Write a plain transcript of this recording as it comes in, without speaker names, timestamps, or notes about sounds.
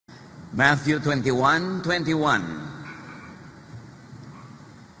Matthew 21:21.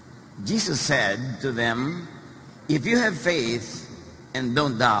 Jesus said to them, "If you have faith and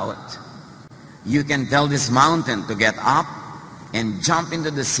don't doubt, you can tell this mountain to get up and jump into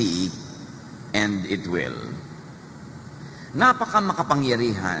the sea, and it will."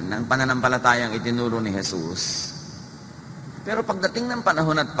 Napaka-makapangyarihan ng pananampalatayang itinuro ni Jesus. Pero pagdating ng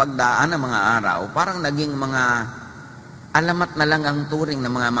panahon at pagdaan ng mga araw, parang naging mga alamat na lang ang turing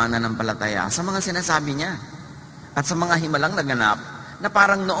ng mga mananampalataya sa mga sinasabi niya at sa mga himalang naganap na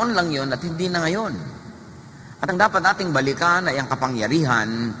parang noon lang yon at hindi na ngayon. At ang dapat nating balikan ay ang kapangyarihan,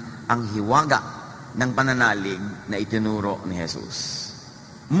 ang hiwaga ng pananalig na itinuro ni Jesus.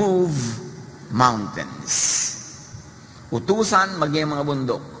 Move mountains. Utusan maging mga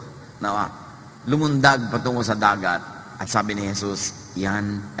bundok na lumundag patungo sa dagat, at sabi ni Jesus,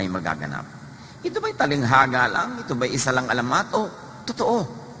 yan ay magaganap. Ito ba'y talinghaga lang? Ito ba'y isa lang alamat? O totoo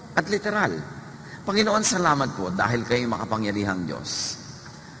at literal? Panginoon, salamat po dahil kayo makapangyarihang Diyos.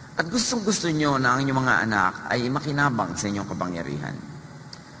 At gustong-gusto nyo na ang inyong mga anak ay makinabang sa inyong kapangyarihan.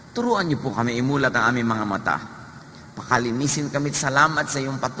 Turuan niyo po kami imulat ang aming mga mata. Pakalinisin kami at salamat sa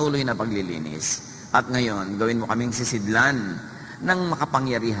iyong patuloy na paglilinis. At ngayon, gawin mo kaming sisidlan ng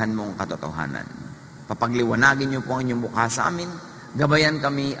makapangyarihan mong katotohanan. Papagliwanagin niyo po ang inyong mukha sa amin, gabayan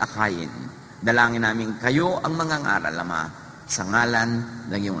kami akayin. Dalangin namin kayo ang mga ngaral, Ama, sa ngalan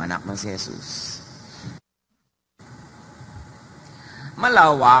ng iyong anak na si Jesus.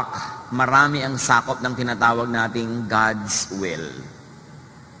 Malawak, marami ang sakop ng tinatawag nating God's will.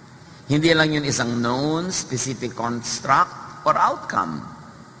 Hindi lang yun isang known, specific construct or outcome.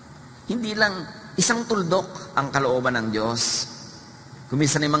 Hindi lang isang tuldok ang kalooban ng Diyos.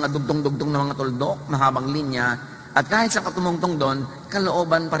 Kumisan yung mga dugtong-dugtong na mga tuldok, mahabang linya, at kahit sa katumungtong doon,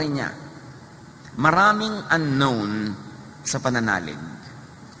 kalooban pa rin niya. Maraming unknown sa pananalig.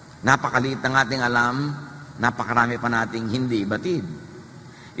 Napakaliit ng ating alam, napakarami pa nating hindi batid.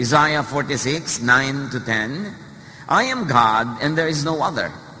 Isaiah 46:9-10, I am God and there is no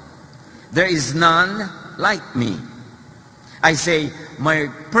other. There is none like me. I say,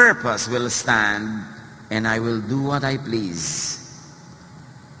 my purpose will stand and I will do what I please.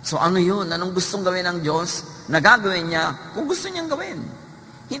 So ano yun? Anong gustong gawin ng Diyos? Nagagawin niya kung gusto niyang gawin.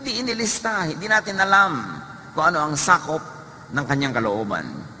 Hindi inilista, hindi natin alam kung ano ang sakop ng kanyang kalooban.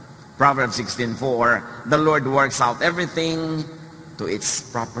 Proverbs 16:4, the Lord works out everything to its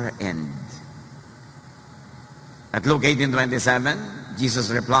proper end. At Luke 18:27,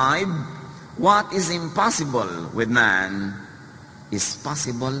 Jesus replied, what is impossible with man is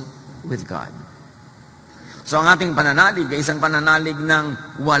possible with God. So ang ating pananalig ay isang pananalig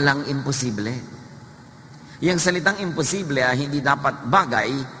ng walang imposible. Yung salitang imposible ay hindi dapat bagay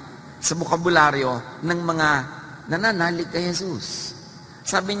sa bokabularyo ng mga nananalig kay Jesus.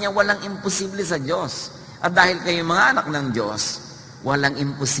 Sabi niya, walang imposible sa Diyos. At dahil kayo mga anak ng Diyos, walang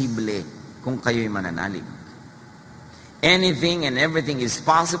imposible kung kayo'y mananalig. Anything and everything is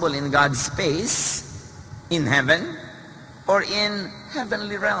possible in God's space, in heaven, or in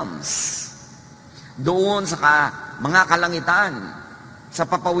heavenly realms. Doon sa mga kalangitan, sa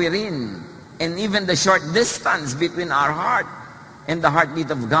papawirin, and even the short distance between our heart and the heartbeat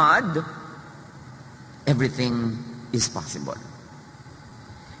of God, everything is possible.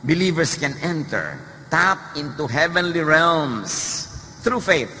 Believers can enter, tap into heavenly realms through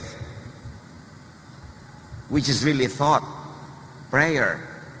faith, which is really thought, prayer,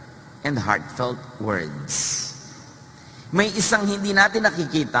 and heartfelt words. May isang hindi natin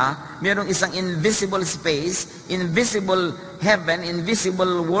nakikita, mayroong isang invisible space, invisible heaven,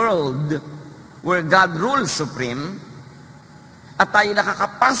 invisible world, where God rules supreme, at tayo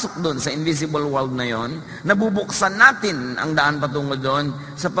nakakapasok doon sa invisible world na yon, nabubuksan natin ang daan patungo doon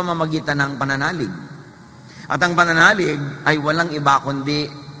sa pamamagitan ng pananalig. At ang pananalig ay walang iba kundi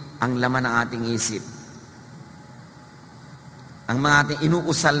ang laman ng ating isip. Ang mga ating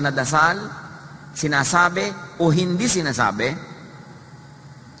inuusal na dasal, sinasabi o hindi sinasabi,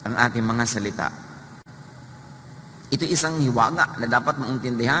 ang ating mga salita. Ito isang hiwaga na dapat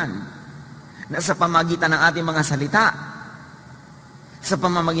maintindihan. Na sa pamagitan ng ating mga salita, sa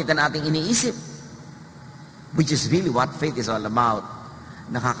pamamagitan ng ating iniisip, which is really what faith is all about,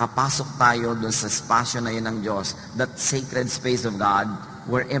 nakakapasok tayo doon sa spasyo na yun ng Diyos, that sacred space of God,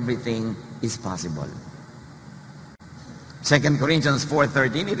 where everything is possible. 2 Corinthians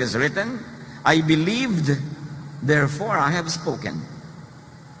 4:13, it is written, I believed, therefore I have spoken.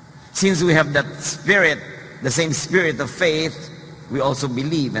 Since we have that spirit, the same spirit of faith, we also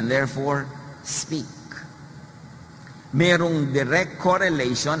believe and therefore speak. Merong direct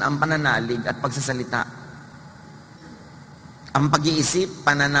correlation ang pananalig at pagsasalita. Ang pag-iisip,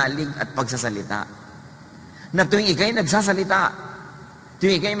 pananalig at pagsasalita. Na tuwing ikay nagsasalita,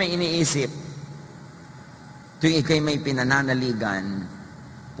 tuwing ikay may iniisip, tuwing ikay may pinananaligan,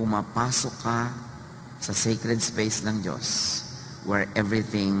 pumapasok ka sa sacred space ng Diyos where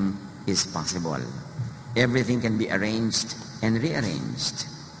everything is possible. Everything can be arranged and rearranged.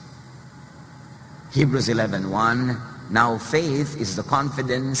 Hebrews 11:1, now faith is the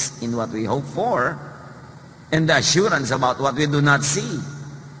confidence in what we hope for and the assurance about what we do not see.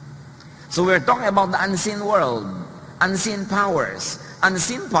 So we're talking about the unseen world, unseen powers,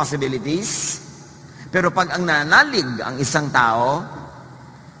 unseen possibilities. Pero pag ang nanalig ang isang tao,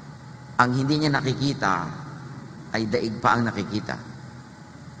 ang hindi niya nakikita ay daig pa ang nakikita.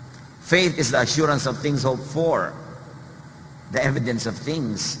 Faith is the assurance of things hoped for, the evidence of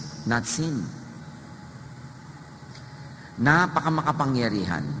things not seen.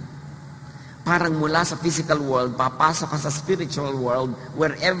 Napakamakapangyarihan. Parang mula sa physical world, papasok ka sa spiritual world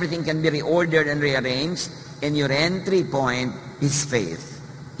where everything can be reordered and rearranged, and your entry point is faith,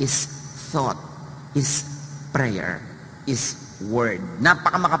 is thought, is prayer, is word.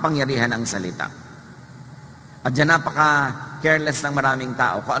 Napakamakapangyarihan ang salita. At dyan napaka-careless ng maraming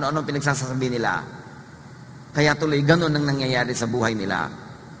tao kung ano-ano pinagsasabi nila. Kaya tuloy ganun ang nangyayari sa buhay nila.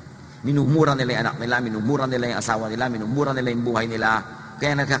 Minumura nila yung anak nila, minumura nila yung asawa nila, minumura nila yung buhay nila.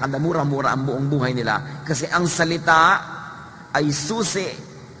 Kaya nagkakandamura-mura ang buong buhay nila. Kasi ang salita ay susi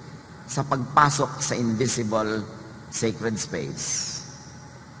sa pagpasok sa invisible sacred space.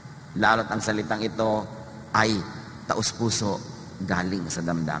 Lalo't ang salitang ito ay taus-puso galing sa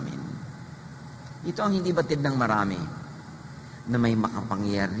damdamin. Ito ang hindi batid ng marami na may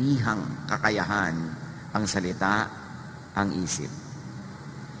makapangyarihang kakayahan ang salita, ang isip.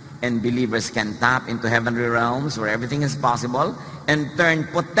 And believers can tap into heavenly realms where everything is possible and turn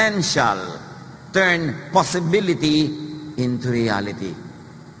potential, turn possibility into reality.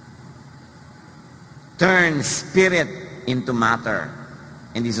 Turn spirit into matter.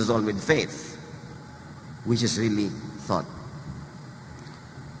 And this is all with faith, which is really thought.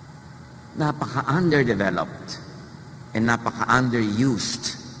 Napaka-underdeveloped and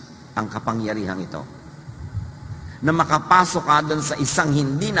napaka-underused ang kapangyarihang ito. Na makapasok ka doon sa isang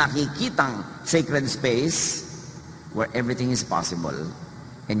hindi nakikitang sacred space where everything is possible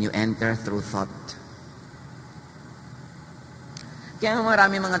and you enter through thought. Kaya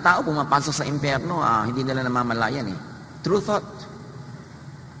marami mga tao pumapasok sa impyerno, hindi nila namamalayan through thought.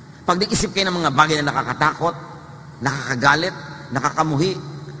 Pag nag-isip kayo ng mga bagay na nakakatakot, nakakagalit, nakakamuhi,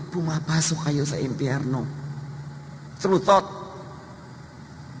 pumapasok kayo sa impyerno. Through thought.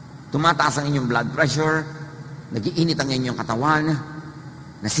 Tumataas ang inyong blood pressure, nagiinit ang inyong katawan,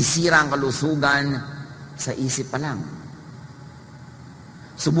 nasisira ang kalusugan sa isip pa lang.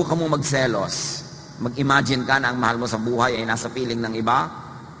 Subukan mo magselos. Mag-imagine ka na ang mahal mo sa buhay ay nasa piling ng iba.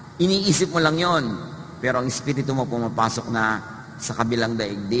 Iniisip mo lang yon, pero ang espiritu mo pumapasok na sa kabilang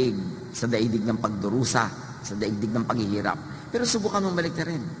daigdig, sa daigdig ng pagdurusa, sa daigdig ng paghihirap. Pero subukan mong balik na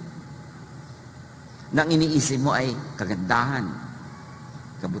rin. Na ang iniisip mo ay kagandahan,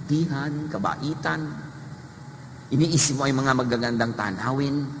 kabutihan, kabaitan. Iniisip mo ay mga magagandang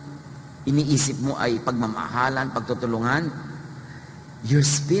tanawin. Iniisip mo ay pagmamahalan, pagtutulungan. Your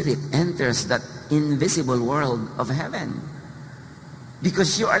spirit enters that invisible world of heaven.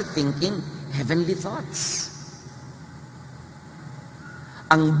 Because you are thinking heavenly thoughts.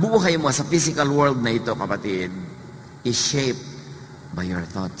 Ang buhay mo sa physical world na ito, kapatid, is shaped by your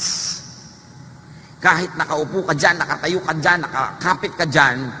thoughts. Kahit nakaupo ka dyan, nakatayo ka dyan, nakakapit ka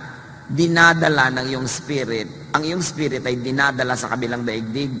dyan, dinadala ng iyong spirit. Ang iyong spirit ay dinadala sa kabilang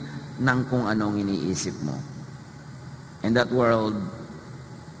daigdig ng kung anong iniisip mo. And that world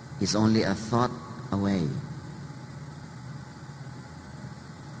is only a thought away.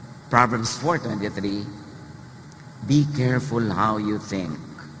 Proverbs 4:23, be careful how you think.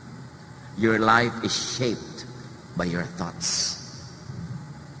 Your life is shaped by your thoughts.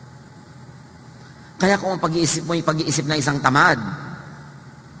 Kaya kung ang pag-iisip mo ay pag-iisip ng isang tamad,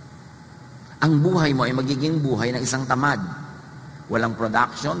 ang buhay mo ay magiging buhay ng isang tamad. Walang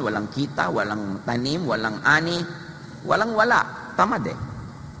production, walang kita, walang tanim, walang ani, walang wala. Tamad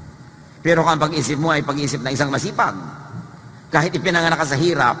Pero kung ang pag-iisip mo ay pag-iisip ng isang masipag, kahit ipinanganak ka sa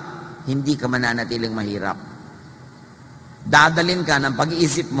hirap, hindi ka mananatiling mahirap. Dadalin ka ng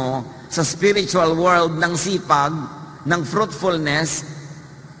pag-iisip mo sa spiritual world ng sipag, ng fruitfulness,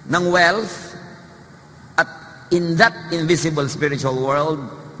 ng wealth, at in that invisible spiritual world,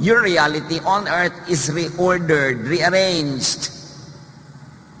 your reality on earth is reordered, rearranged.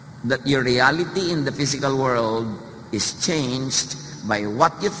 That your reality in the physical world is changed by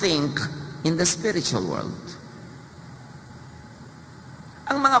what you think in the spiritual world.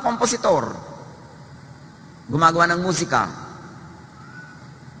 Ang mga kompositor, gumagawa ng musika,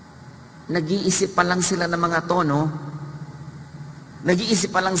 nag-iisip pa lang sila ng mga tono,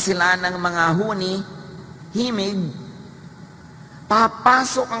 nag-iisip pa lang sila ng mga huni, himig,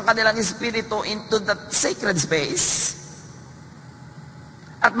 papasok ang kanilang espiritu into that sacred space,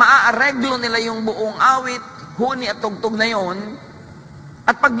 at maaareglo nila yung buong awit, huni at tugtog na yon,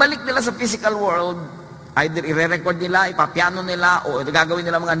 at pagbalik nila sa physical world, either i-record nila, ipapiano nila, o gagawin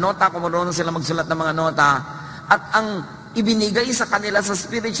nila mga nota, kung marunong sila magsulat ng mga nota, at ang ibinigay sa kanila sa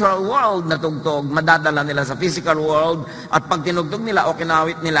spiritual world na tugtog, madadala nila sa physical world, at pag tinugtog nila o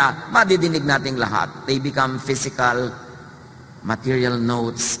kinawit nila, madidinig nating lahat. They become physical, material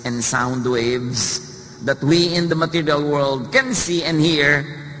notes and sound waves that we in the material world can see and hear,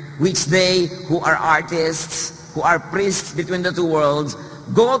 which they who are artists, who are priests between the two worlds,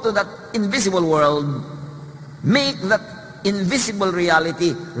 go to that invisible world, make that invisible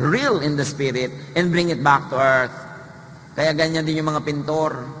reality real in the spirit, and bring it back to earth. Kaya ganyan din yung mga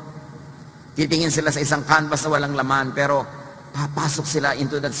pintor. Titingin sila sa isang canvas na walang laman, pero papasok sila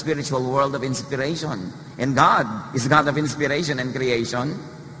into that spiritual world of inspiration. And God is God of inspiration and creation.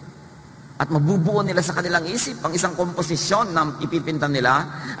 At mabubuo nila sa kanilang isip ang isang komposisyon na ipipinta nila.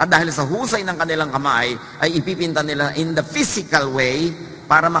 At dahil sa husay ng kanilang kamay, ay ipipinta nila in the physical way,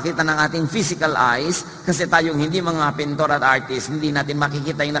 para makita ng ating physical eyes, kasi tayong hindi mga pintor at artist, hindi natin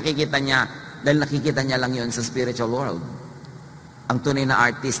makikita yung nakikita niya, dahil nakikita niya lang yun sa spiritual world. Ang tunay na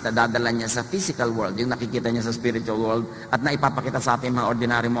artist na dadala niya sa physical world, yung nakikita niya sa spiritual world, at naipapakita sa ating mga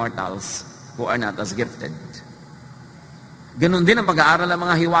ordinary mortals who are not as gifted. Ganun din ang pag-aaral ng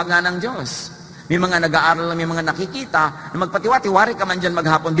mga hiwaga ng Diyos. May mga nag-aaral, may mga nakikita, na magpatiwa-tiwari ka man dyan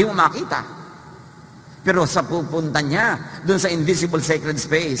maghapon, di mo makita. Pero sa pupunta niya, doon sa invisible sacred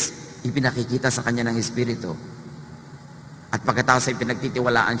space, ipinakikita sa kanya ng Espiritu. At pagkatapos ay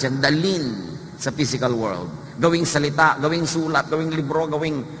pinagtitiwalaan siyang dalin sa physical world. Gawing salita, gawing sulat, gawing libro,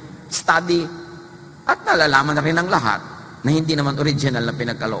 gawing study. At nalalaman na rin ang lahat na hindi naman original na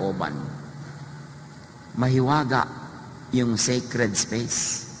pinagkalooban. Mahiwaga yung sacred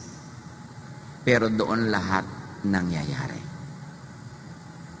space. Pero doon lahat nangyayari.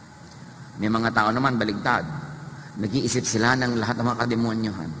 May mga tao naman baligtad. Nag-iisip sila ng lahat ng mga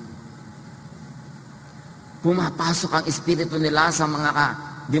kademonyohan. Pumapasok ang espiritu nila sa mga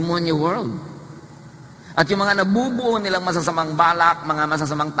demonyo world. At yung mga nabubuo nilang masasamang balak, mga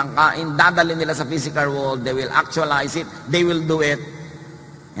masasamang tangkain, dadalhin nila sa physical world, they will actualize it, they will do it.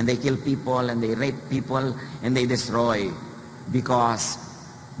 And they kill people, and they rape people, and they destroy. Because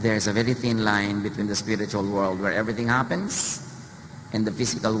there's a very thin line between the spiritual world where everything happens, and the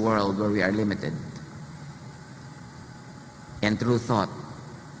physical world where we are limited. And through thought,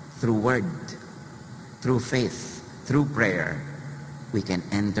 through word, through faith, through prayer, we can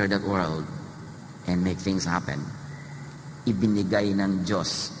enter that world and make things happen. Ibinigay ng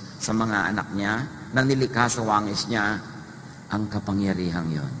Diyos sa mga anak niya, na nilikha sa wangis niya, ang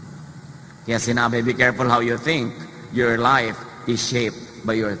kapangyarihang yon. Kaya sinabi, be careful how you think. Your life is shaped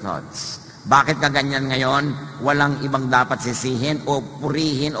by your thoughts. Bakit ka ganyan ngayon? Walang ibang dapat sisihin o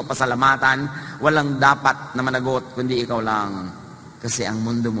purihin o pasalamatan. Walang dapat na managot, kundi ikaw lang. Kasi ang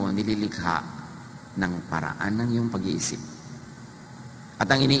mundo mo nililikha ng paraan ng iyong pag-iisip.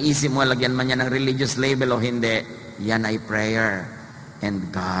 At ang iniisip mo, lagyan man yan ng religious label o hindi, yan ay prayer. And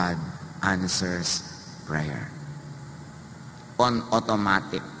God answers prayer. On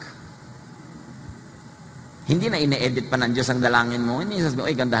automatic. Hindi na ine-edit pa ng Diyos ang dalangin mo. Hindi sasabihin,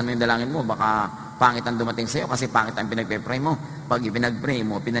 oy, gandahan mo yung dalangin mo. Baka pangit ang dumating sa'yo kasi pangit ang pinag-pray mo. Pag ipinag-pray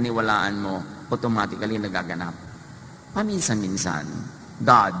mo, pinaniwalaan mo, automatically nagaganap. Paminsan-minsan,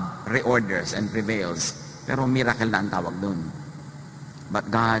 God reorders and prevails. Pero miracle na ang tawag dun. But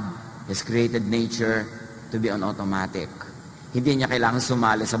God has created nature to be on automatic. Hindi niya kailangan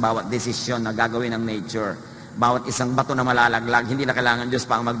sumali sa bawat desisyon na gagawin ng nature. Bawat isang bato na malalaglag, hindi na kailangan Diyos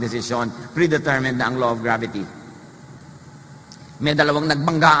pa ang magdesisyon. Predetermined na ang law of gravity. May dalawang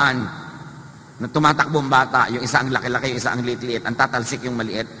nagbanggaan na tumatakbo ang bata, yung isa ang laki-laki, yung isa ang liit-liit, ang tatalsik yung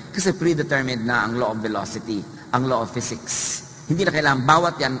maliit. Kasi predetermined na ang law of velocity, ang law of physics. Hindi na kailangan,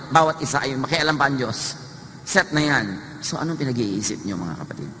 bawat isa ay makialam pa ang Diyos. Set na yan. So anong pinag-iisip niyo mga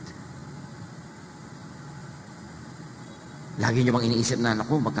kapatid? Lagi nyo bang iniisip na,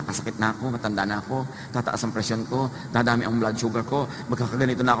 naku, magkakasakit na ako, matanda na ako, tataas ang presyon ko, dadami ang blood sugar ko,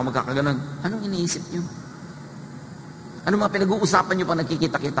 magkakaganito na ako, magkakaganon. Anong iniisip nyo? Ano mga pinag-uusapan nyo pag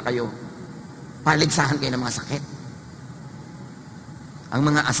nagkikita-kita kayo? Paligsahan kayo ng mga sakit. Ang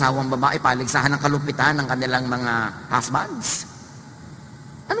mga asawang babae, paligsahan ng kalupitan ng kanilang mga husbands.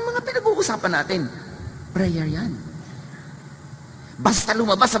 Anong mga pinag-uusapan natin? Prayer yan. Basta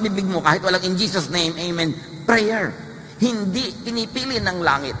lumabas sa bibig mo kahit walang in Jesus name, amen, prayer. Hindi pinipili ng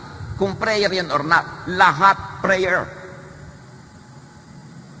langit kung prayer yan or not. Lahat prayer.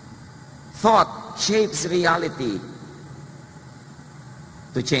 Thought shapes reality.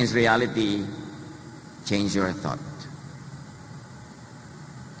 To change reality, change your thought.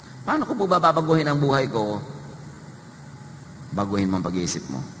 Paano ko po babaguhin ang buhay ko? Baguhin mo ang pag-iisip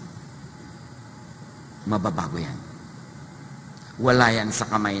mo. Mababago yan. Wala yan sa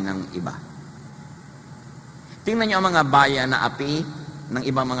kamay ng iba. Tingnan niyo ang mga bayan na api ng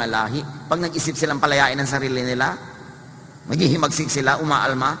ibang mga lahi. Pag nag-isip silang palayain ang sarili nila, maghihimagsik sila,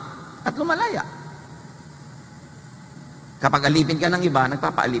 umaalma, at lumalaya. Kapag alipin ka ng iba,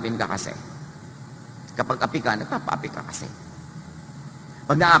 nagpapaalipin ka kasi. Kapag api ka, nagpapaapi ka kasi.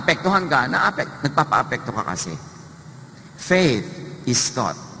 Pag naapektuhan ka, nagpapaapekto ka kasi. Faith is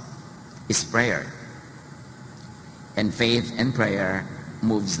thought, is prayer. And faith and prayer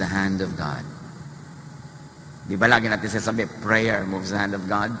moves the hand of God. Di ba lagi natin sasabi, prayer moves the hand of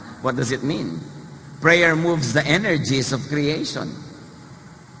God? What does it mean? Prayer moves the energies of creation.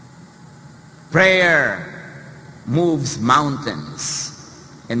 Prayer moves mountains.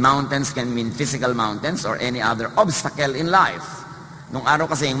 And mountains can mean physical mountains or any other obstacle in life. Nung araw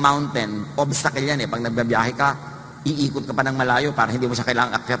kasi yung mountain, obstacle yan eh. Pag nagbabiyahe ka, iikot ka pa ng malayo para hindi mo siya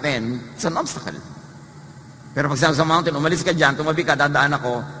kailangang akyatin. It's an obstacle. Pero pag sa mountain, umalis ka dyan, tumabi ka, dadaan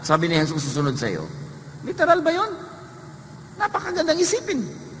ako, sabi ni Jesus, susunod sa'yo. Literal ba yun? Napakagandang isipin.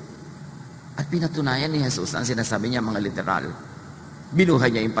 At pinatunayan ni Jesus ang sinasabi niya, mga literal.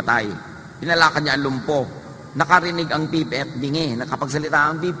 Binuhay niya yung patay. Pinalakad niya ang lumpo. Nakarinig ang pipe at bingi. Nakapagsalita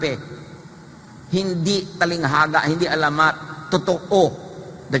ang pipe. Hindi talinghaga, hindi alamat, totoo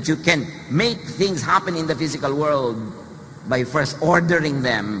that you can make things happen in the physical world by first ordering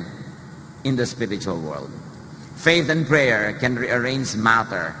them in the spiritual world. Faith and prayer can rearrange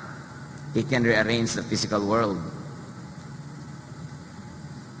matter. It can rearrange the physical world.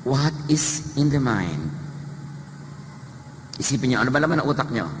 What is in the mind? Isipin niyo, ano ba naman ang utak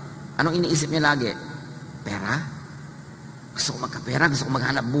niyo? Anong iniisip niyo lagi? Pera? Gusto ko magkapera, gusto ko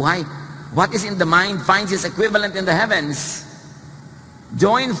maghanap buhay. What is in the mind finds its equivalent in the heavens.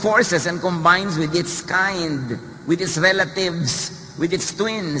 Join forces and combines with its kind, with its relatives, with its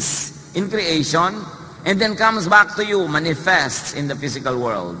twins in creation, and then comes back to you, manifests in the physical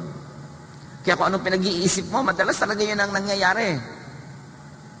world. Kaya kung anong pinag-iisip mo, madalas talaga yun ang nangyayari.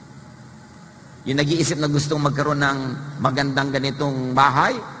 Yung nag-iisip na gustong magkaroon ng magandang ganitong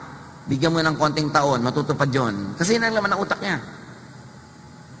bahay, bigyan mo ng konting taon, matutupad yun. Kasi yun ang laman ng utak niya.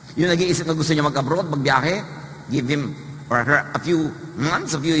 Yung nag-iisip na gusto niya mag-abroad, magbiyahe, give him or her a few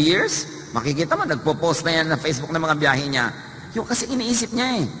months, a few years, makikita mo, nagpo-post na yan na Facebook ng mga biyahe niya. Yung kasi iniisip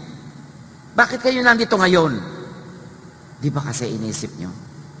niya eh. Bakit kayo nandito ngayon? Di ba kasi iniisip niyo?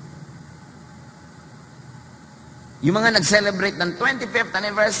 Yung mga nag-celebrate ng 25th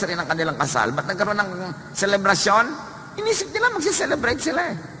anniversary ng kanilang kasal, ba't nagkaroon ng celebration? Inisip nila, magsi-celebrate sila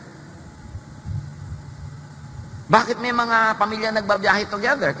eh. Bakit may mga pamilya nagbabiyahe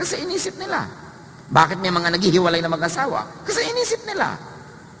together? Kasi inisip nila. Bakit may mga naghihiwalay na mag-asawa? Kasi inisip nila.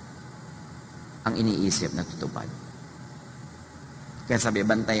 Ang iniisip na tutupad. Kaya sabi,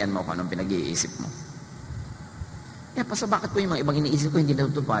 bantayan mo kung anong pinag-iisip mo. Eh, paso bakit po yung mga ibang iniisip ko hindi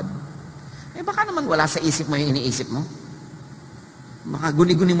natutupad? Eh, baka naman wala sa isip mo yung iniisip mo. Baka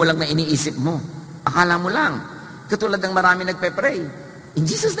guni-guni mo lang na iniisip mo. Akala mo lang. Katulad ng marami nagpe-pray. In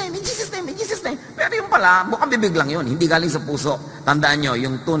Jesus' name, in Jesus' name, in Jesus' name. Pero yung pala, bukang bibig lang yun. Hindi galing sa puso. Tandaan nyo,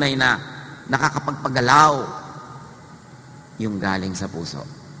 yung tunay na nakakapagpagalaw, yung galing sa puso.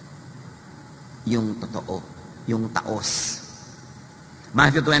 Yung totoo. Yung taos.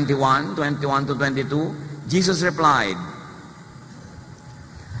 Matthew 21:21-22, Jesus replied,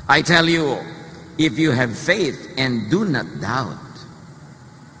 I tell you, if you have faith and do not doubt,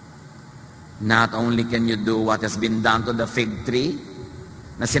 not only can you do what has been done to the fig tree,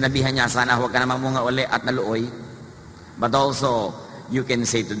 na sinabihan niya, sana huwag ka na mamunga uli at naluoy, but also, you can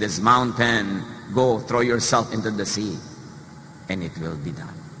say to this mountain, go throw yourself into the sea, and it will be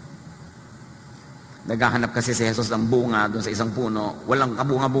done. Naghahanap kasi si Jesus ng bunga doon sa isang puno. Walang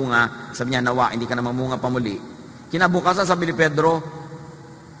kabunga-bunga. Sabi niya, nawa, hindi ka na mamunga pa muli. Kinabukasan, sabi ni Pedro,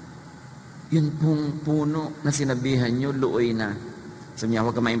 yun pong puno na sinabihan nyo, luoy na. Sabi niya,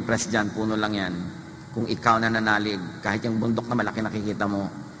 huwag ka ma-impress dyan, puno lang yan. Kung ikaw na nanalig, kahit yung bundok na malaki nakikita mo,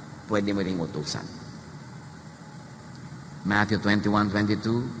 pwede mo ring utusan. Matthew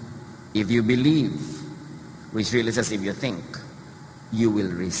 21:22, if you believe, which really says if you think, you will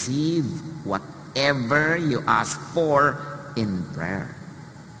receive whatever you ask for in prayer.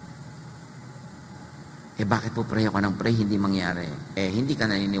 bakit po pray ako ng pray, hindi mangyari? Hindi ka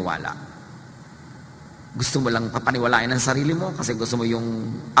naniniwala. Gusto mo lang papaniwalain ang sarili mo kasi gusto mo yung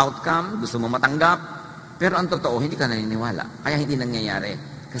outcome, gusto mo matanggap. Pero ang totoo, hindi ka naniniwala. Kaya hindi nangyayari.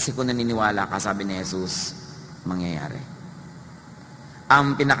 Kasi kung naniniwala ka, sabi ni Jesus, mangyayari.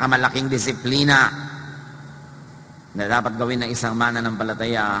 Ang pinakamalaking disiplina na dapat gawin ng isang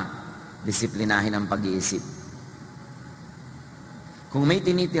mananampalataya, disiplinahin ang pag-iisip. Kung may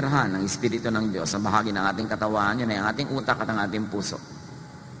tinitirhan ng Espiritu ng Diyos sa bahagi ng ating katawan, yun ay ang ating utak at ang ating puso.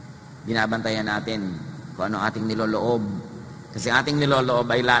 Binabantayan natin kung ano ating niloloob. Kasi ating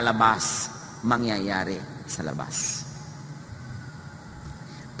niloloob ay lalabas, mangyayari sa labas.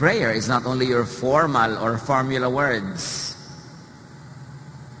 Prayer is not only your formal or formula words.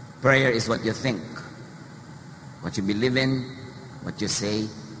 Prayer is what you think, what you believe in, what you say,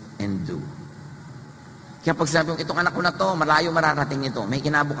 and do. Kaya pag sabi mo, itong anak ko na to, malayo mararating ito, may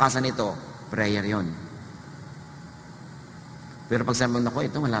kinabukasan ito, prayer yon. Pero pag sabi mo, naku,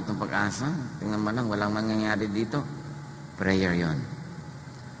 ito wala itong pag-asa, tingnan mo lang, walang mangyayari dito, prayer yon.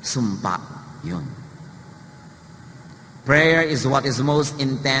 Sumpa yon. Prayer is what is most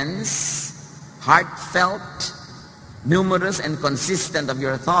intense, heartfelt, numerous and consistent of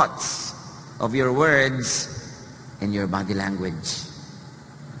your thoughts, of your words, and your body language.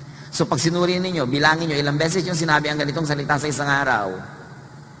 So pag sinuri ninyo, bilangin nyo, ilang beses yung sinabi ang ganitong salita sa isang araw.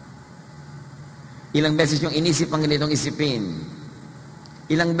 Ilang beses yung inisip ang ganitong isipin.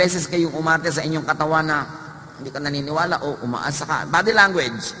 Ilang beses kayong umarte sa inyong katawan na hindi ka naniniwala o umaasa ka. Body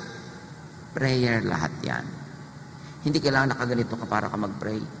language. Prayer lahat yan. Hindi kailangan nakaganito ka para ka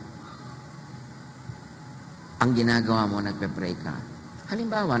mag-pray. Ang ginagawa mo, nagpe-pray ka.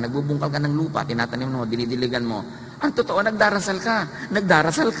 Halimbawa, nagbubungkal ka ng lupa, tinatanim mo, dinidiligan mo. Ang totoo, nagdarasal ka.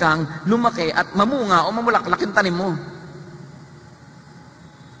 Nagdarasal kang lumaki at mamunga o mamulaklak yung tanim mo.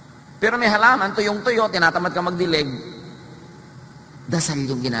 Pero may halaman, tuyong-tuyo, tinatamad ka magdilig. Dasal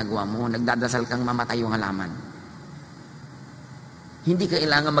yung ginagawa mo. Nagdadasal kang mamatay yung halaman. Hindi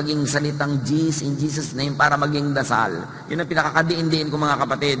kailangan maging salitang Jesus in Jesus' name para maging dasal. Yun ang pinakakadiin-diin ko mga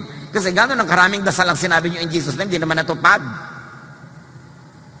kapatid. Kasi gano'n ang karaming dasal ang sinabi nyo in Jesus' name, hindi naman natupad.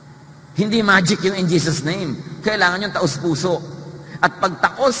 Hindi magic yung in Jesus' name. Kailangan yung taos-puso. At pag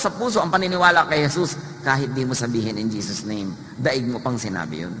taos sa puso ang paniniwala kay Jesus, kahit di mo sabihin in Jesus' name, daig mo pang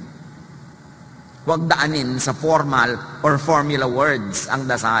sinabi yun. Huwag daanin sa formal or formula words ang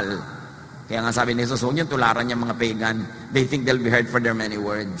dasal. Kaya nga sabi ni Jesus, huwag niyong tularan yung mga pagan. They think they'll be heard for their many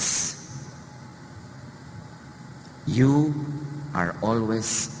words. You are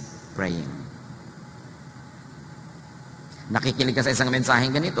always praying. Nakikinig ka sa isang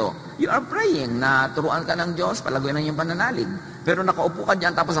mensaheng ganito, you are praying na turuan ka ng Diyos, palaguin ang iyong pananalig. Pero nakaupo ka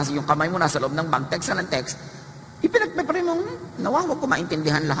dyan, tapos yung kamay mo nasa loob ng bag, text ng text, ipinagpe-pray mong, nawa, huwag ko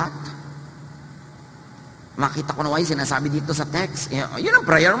maintindihan lahat. Makita ko na why sinasabi dito sa text. Yun ang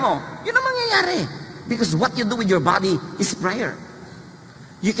prayer mo. Yun ang mangyayari. Because what you do with your body is prayer.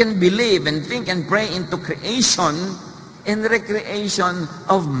 You can believe and think and pray into creation and recreation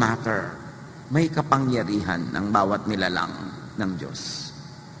of matter. May kapangyarihan ng bawat nilalang ng Diyos.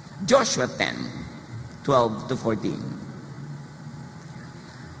 Joshua 10:12 to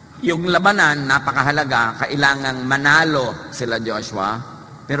 14. Yung labanan, napakahalaga, kailangang manalo sila Joshua,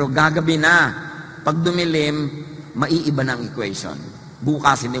 pero gagabi na. Pag dumilim, maiiba na ang equation.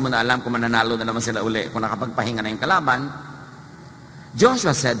 Bukas, hindi mo na alam kung mananalo na naman sila uli, kung nakapagpahinga na yung kalaban.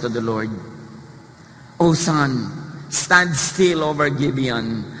 Joshua said to the Lord, O sun, stand still over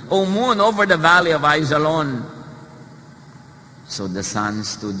Gibeon. O moon, over the valley of Ajalon. So the sun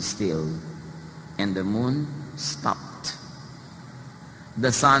stood still, and the moon stopped. The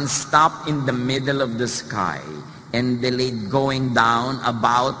sun stopped in the middle of the sky, and delayed going down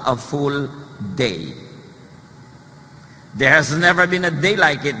about a full day. There has never been a day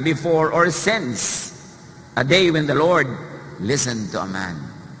like it before or since. A day when the Lord listened to a man.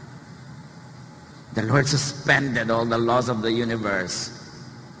 The Lord suspended all the laws of the universe.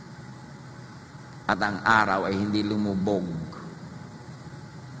 At ang araw ay hindi lumubog.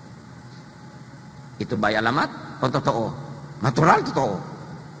 Ito ba'y alamat o totoo? Natural, totoo.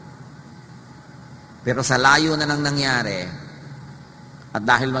 Pero sa layo na nang nangyari, at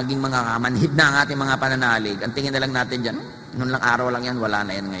dahil maging mga manhid na ang ating mga pananalig, ang tingin na lang natin dyan, noon lang araw lang yan, wala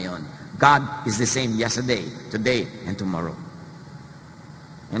na yan ngayon. God is the same yesterday, today, and tomorrow.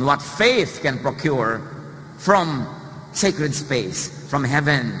 And what faith can procure from sacred space, from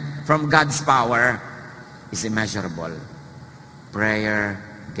heaven, from God's power, is immeasurable. Prayer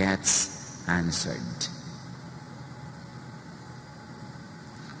gets answered.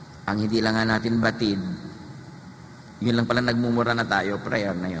 Ang hindi lang nga natin batid, yun lang pala nagmumura na tayo,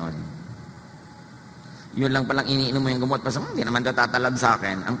 prayer na yon. Yun lang palang iniinom mo yung gamot. Pastor, hindi naman tatalab sa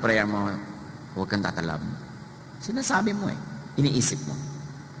akin. Ang prayer mo, huwag kang tatalab. Sinasabi mo iniisip mo.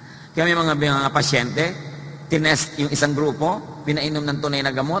 Kaya may mga pasyente, tinest yung isang grupo, pinainom ng tunay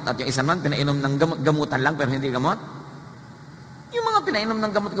na gamot, at yung isang man, pinainom ng gamutan lang, pero hindi gamot. Yung mga pinainom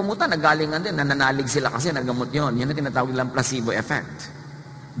ng gamot-gamutan, nagalingan din, nananalig sila kasi nagamot yun. Yan ang tinatawag nilang placebo effect.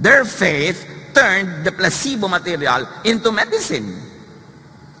 Their faith turned the placebo material into medicine.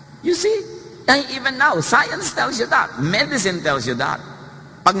 You see, even now, science tells you that. Medicine tells you that.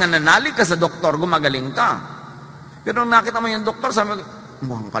 Pag nananalig ka sa doktor, gumagaling ka. Pero nung nakita mo yung doktor, sabi mo,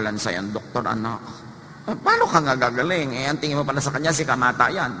 mukhang kalansay ang doktor, anak. Paano ka nga gagaling? Ang tingin mo pala sa kanya, si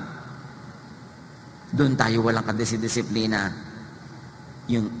kamatayan. Doon tayo walang kadisiplina.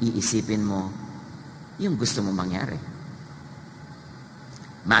 Yung iisipin mo, yung gusto mo mangyari.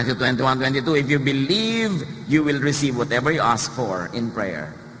 Matthew 21:22, if you believe, you will receive whatever you ask for in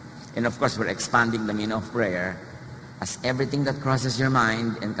prayer. And of course, we're expanding the meaning of prayer as everything that crosses your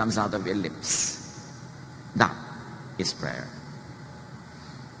mind and comes out of your lips. That is prayer.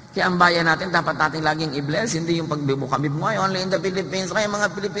 Kaya ang bayan natin, dapat natin laging i-bless, hindi yung pagbibukabib mo, only in the Philippines, kaya mga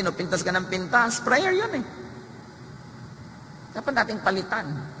Pilipino, pintas ka ng pintas. Prayer yun Dapat nating palitan.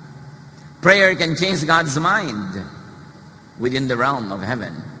 Prayer can change God's mind within the realm of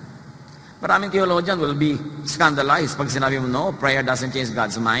heaven. Maraming theologian will be scandalized pag sinabi mo, no, prayer doesn't change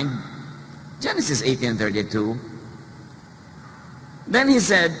God's mind. Genesis 18:32. Then he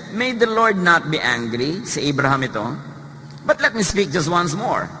said, may the Lord not be angry, si Abraham ito, but let me speak just once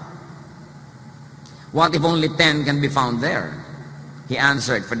more. What if only 10 can be found there? He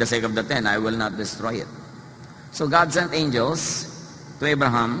answered, for the sake of the 10, I will not destroy it. So God sent angels to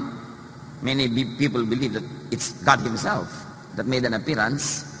Abraham. Many people believe that it's God himself that made an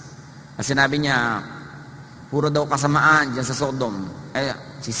appearance. At sinabi niya, puro daw kasamaan dyan sa Sodom.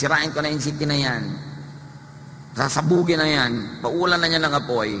 Sisirain ko na yung city na yan. Sasabugin na yan. Paulan na niya ng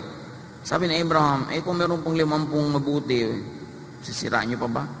apoy. Sabi ni Abraham, kung meron pong 50 mabuti, sisirain niyo pa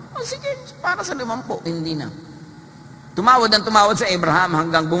ba? Sige, para sa 50, hindi na. Tumawad sa Abraham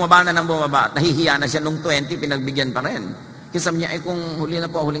hanggang bumaba na ng bumaba. Nahihiya na siya nung 20, pinagbigyan pa rin. Kasi sabi niya, kung huli na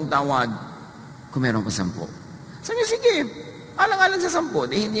po, huling tawad, kung meron pa 10. Sabi niya, sige, alang-alang sa 10,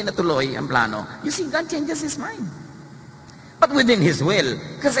 hindi natuloy ang plano. You see, God changes His mind. But within His will,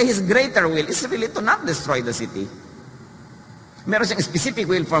 kasi His greater will is really to not destroy the city. Meron siyang specific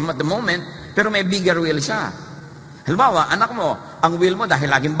will for at the moment, pero may bigger will siya. Halimbawa, anak mo, ang will mo dahil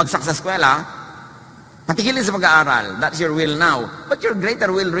laging bagsak sa eskwela, patigilin sa pag-aaral. That's your will now. But your greater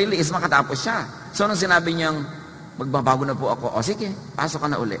will really is makatapos siya. So, nung sinabi niyang, magbabago na po ako, sige, pasok ka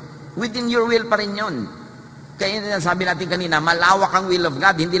na uli. Within your will pa rin yun. Kaya sabi natin kanina, malawak ang will of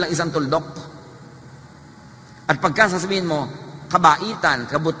God, hindi lang isang tuldok. At pagka sasabihin mo, kabaitan,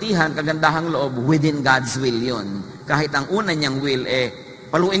 kabutihan, kagandahang loob, within God's will yun. Kahit ang una niyang will,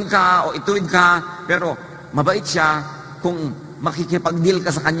 paluin ka o ituwid ka, pero mabait siya, kung makikipag-deal ka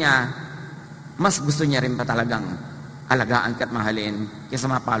sa Kanya, mas gusto niya rin pa talagang alagaan ka at mahalin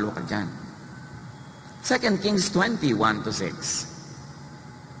kaysa mapalo ka dyan. 2 Kings 20:1-6.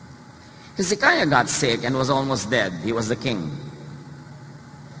 Hezekiah got sick and was almost dead. He was the king.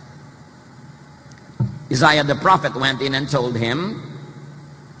 Isaiah the prophet went in and told him,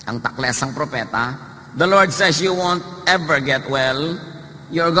 ang taklesang propeta, the Lord says you won't ever get well.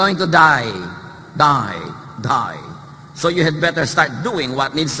 You're going to die. Die. Die. So you had better start doing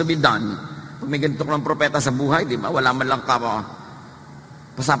what needs to be done. Pag may ganito ng propeta sa buhay, di ba? Wala man lang ka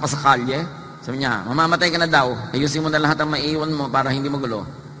pasapa sa kalye. Sabi niya, mamamatay ka na daw. Ayusin mo na lahat ang maiiwan mo para hindi magulo.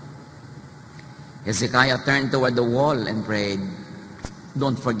 Hezekiah turned toward the wall and prayed,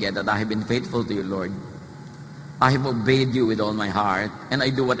 don't forget that I have been faithful to you, Lord. I have obeyed you with all my heart, and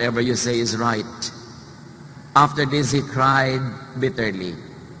I do whatever you say is right. After this, he cried bitterly.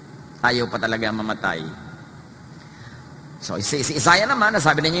 Ayaw pa talaga mamatay. So, si Isaiah naman,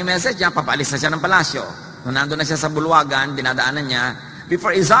 nasabi na niya yung message niya, papaalis na siya ng palasyo. Nung nandun na siya sa bulwagan, dinadaanan niya,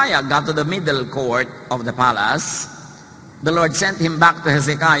 before Isaiah got to the middle court of the palace, the Lord sent him back to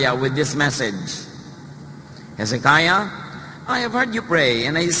Hezekiah with this message. Hezekiah, I have heard you pray,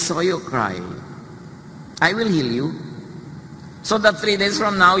 and I saw you cry. I will heal you, so that 3 days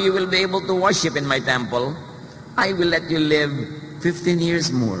from now you will be able to worship in my temple. I will let you live 15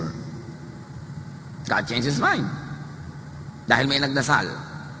 years more. God changed his mind. Dahil may nagdasal.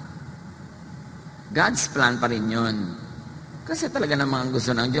 God's plan pa rin yun. Kasi talaga namang gusto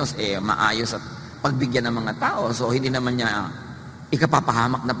ng Diyos, maayos at pagbigyan ng mga tao. So, hindi naman niya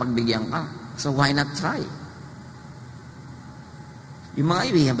ikapapahamak na pagbigyan ka. So, why not try? Yung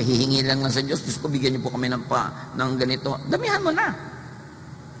mga hihingi lang sa Diyos, Diyos ko, bigyan niyo po kami ng ganito. Damihan mo na.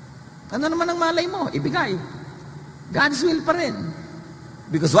 Ano naman ang malay mo? Ibigay. God's will pa rin.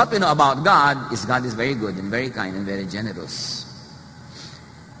 Because what we know about God is very good and very kind and very generous.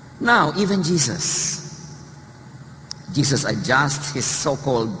 Now, even Jesus adjusts his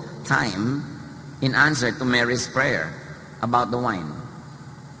so-called time in answer to Mary's prayer about the wine.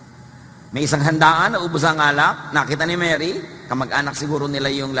 May isang handaan na ubos ang alak, nakita ni Mary, kamag-anak siguro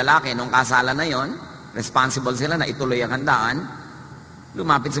nila yung lalaki nung kasalan na yon, responsible sila na ituloy ang handaan,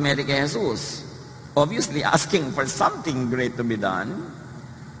 lumapit si Mary kay Jesus. Obviously, asking for something great to be done.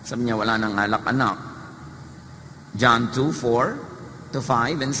 Sabi niya, wala nang alak, anak. John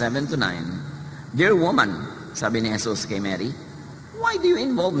 2:4-5 and 7-9. Dear woman, sabi ni Jesus kay Mary, why do you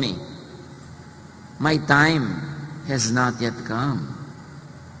involve me? My time has not yet come.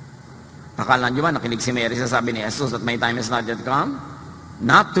 Akala niyo ba, nakinig si Mary sa sabi ni Jesus that my time has not yet come?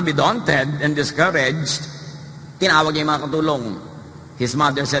 Not to be daunted and discouraged, tinawag niya yung mga katulong. His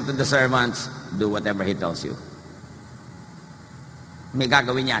mother said to the servants, do whatever he tells you. May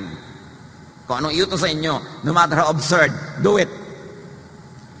gagawin yan. Kung anong iutos sa inyo, no matter how absurd, do it.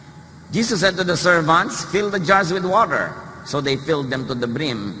 Jesus said to the servants, fill the jars with water. So they filled them to the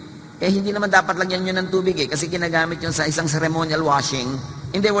brim. Hindi naman dapat lagyan nyo ng tubig kasi ginagamit yun sa isang ceremonial washing.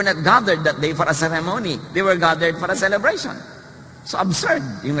 And they were not gathered that day for a ceremony. They were gathered for a celebration. So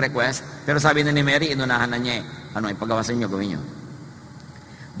absurd yung request. Pero sabi na ni Mary, inunahan na niya ano, ipagawasan nyo, gawin nyo.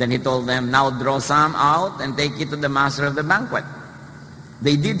 Then he told them, now draw some out and take it to the master of the banquet.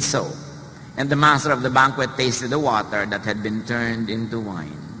 They did so. And the master of the banquet tasted the water that had been turned into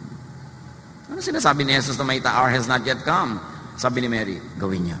wine. Ano sinasabi ni Jesus na may hour has not yet come? Sabi ni Mary,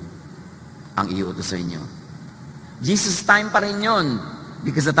 gawin niyo ang iutos sa inyo. Jesus' time pa rin yun.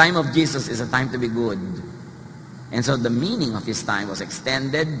 Because the time of Jesus is a time to be good. And so the meaning of his time was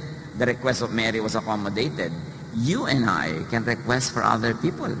extended. The request of Mary was accommodated. You and I can request for other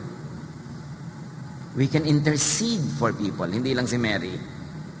people. We can intercede for people. Hindi lang si Mary.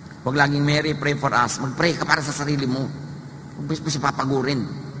 Huwag laging Mary, pray for us. Mag-pray ka para sa sarili mo. Huwag mo siya papagurin.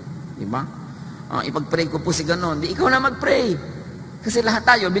 Diba? Ipag-pray ko po si ganun. Di ikaw na mag-pray. Kasi lahat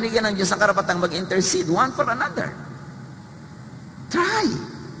tayo, binigyan ng Diyos ang karapatang mag-intercede one for another. Try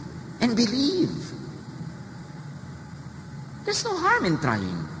and believe. There's no harm in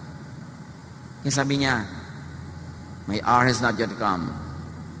trying. Kaya sabi niya, my hour has not yet come.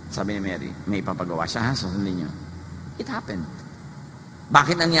 Sabi ni Mary, may ipapagawa siya, sundin niyo. It happened.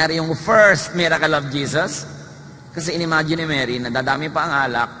 Bakit nangyari yung first miracle of Jesus? Kasi inimagine ni Mary, na dadami pa ang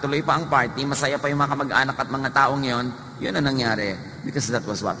alak, tuloy pa ang party, masaya pa yung mga kamag-anak at mga taong yon, yun ang nangyari. Because that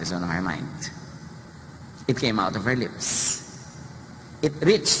was what is on her mind. It came out of her lips. It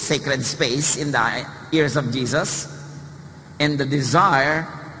reached sacred space in the ears of Jesus. And the desire,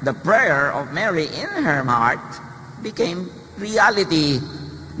 the prayer of Mary in her heart became reality.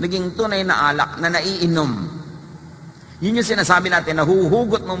 Naging tunay na alak na naiinom. Yun yung sinasabi natin,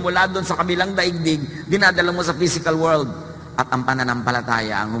 nahuhugot mo mula doon sa kabilang daigdig, dinadala mo sa physical world. At ang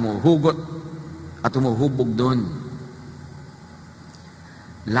pananampalataya ang humuhugot at humuhubog doon.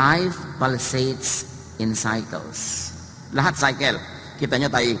 Life pulsates in cycles. Lahat cycle. Kita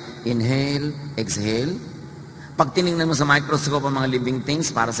nyo tayo, inhale, exhale. Pag tinignan mo sa microscope ang mga living things,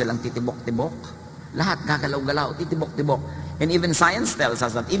 para silang titibok-tibok. Lahat gagalaw-galaw, titibok-tibok. And even science tells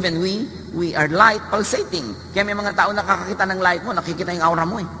us that even we are light pulsating. Kaya may mga tao nakakakita ng light mo, nakikita yung aura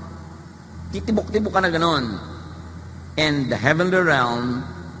mo eh. Titibok-tibok ka na ganon. And the heavenly realm,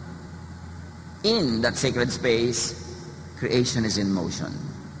 in that sacred space, creation is in motion.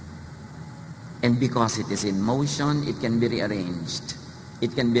 And because it is in motion, it can be rearranged.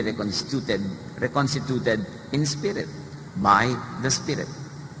 It can be reconstituted in spirit, by the Spirit.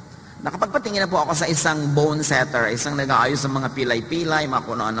 Nakapagpatingin na po ako sa isang bone setter, isang nag-aayos ng mga pilay-pilay, mga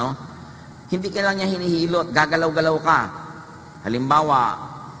kung ano. Hindi ka lang niya hinihilot, gagalaw-galaw ka. Halimbawa,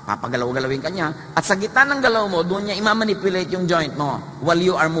 papagalaw-galawin ka niya, at sa gitna ng galaw mo, doon niya imamanipulate yung joint mo while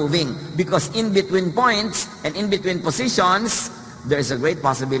you are moving. Because in between points and in between positions, there is a great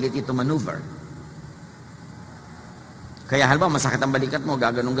possibility to maneuver. Kaya halimbawa, masakit ang balikat mo,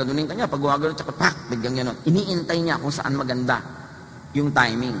 gaganong-ganunin ka niya, pag gumagano, tsaka pak, bigyan gano'n. Iniintay niya kung saan maganda yung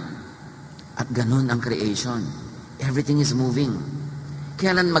timing. At ganun ang creation. Everything is moving.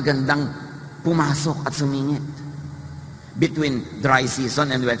 Kailan magandang pumasok at sumingit? Between dry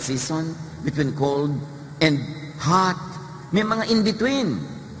season and wet season, between cold and hot, may mga in-between.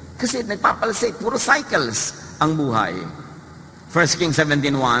 Kasi nagpapalsate, puro cycles ang buhay. 1 Kings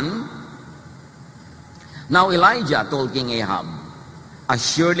 17:1, now Elijah told King Ahab, as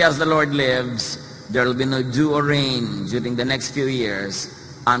surely as the Lord lives, there will be no dew or rain during the next few years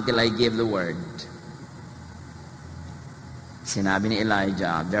until I give the word. Sinabi ni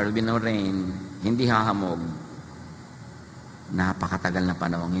Elijah, there will be no rain, hindi hahamog. Napakatagal na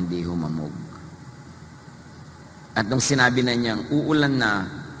panahon hindi humamog. At nung sinabi na niyang uulan na,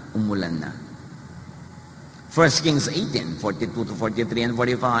 umulan na. 1 Kings 18, 42 to 43 and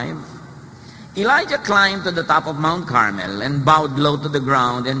 45. Elijah climbed to the top of Mount Carmel and bowed low to the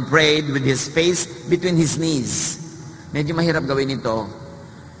ground and prayed with his face between his knees. Medyo mahirap gawin ito.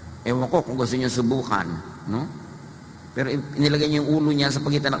 Ewan ko kung gusto niyo subukan. No? Pero inilagay niya yung ulo niya sa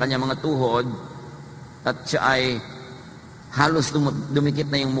pagitan ng kanyang mga tuhod at siya ay halos dumikit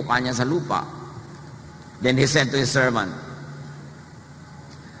na yung mukha niya sa lupa. Then he said to his servant,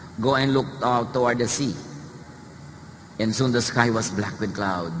 go and look out toward the sea. And soon the sky was black with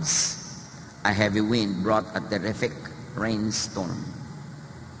clouds. A heavy wind brought a terrific rainstorm.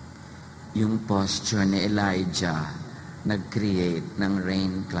 Yung posture ni Elijah nag-create ng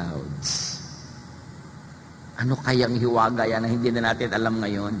rain clouds. Ano kayang hiwaga yan na hindi na natin alam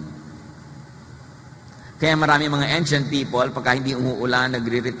ngayon? Kaya marami mga ancient people, pagka hindi umuulan,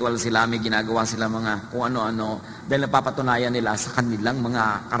 nagre-ritual sila, may ginagawa sila mga kung ano-ano, dahil napapatunayan nila sa kanilang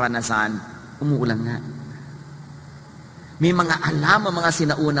mga karanasan, umuulan nga. May mga alam ang mga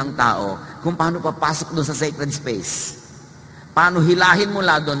sinaunang tao kung paano papasok doon sa sacred space. Paano hilahin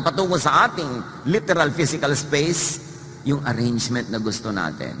mula doon patungo sa ating literal physical space yung arrangement na gusto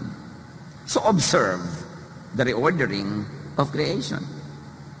natin. So observe the reordering of creation.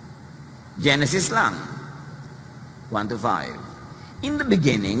 Genesis lang, 1 to 5. In the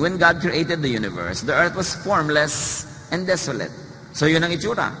beginning, when God created the universe, the earth was formless and desolate. So yun ang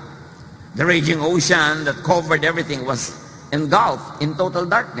itsura. The raging ocean that covered everything was engulfed in total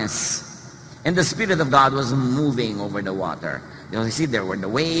darkness. And the Spirit of God was moving over the water. You see, there were the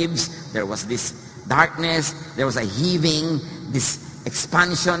waves, there was this darkness, there was a heaving, this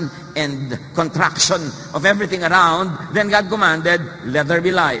expansion and contraction of everything around. Then God commanded, let there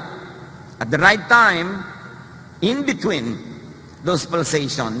be light. At the right time, in between those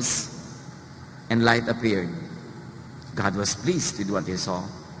pulsations, and light appeared. God was pleased with what he saw.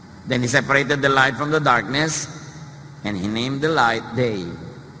 Then he separated the light from the darkness, and he named the light day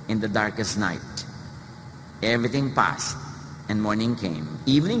in the darkest night. Everything passed, and morning came.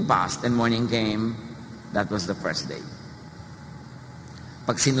 Evening passed, and morning came. That was the first day.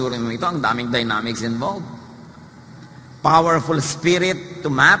 Pag sinuri mo ito, ang daming dynamics involved. Powerful spirit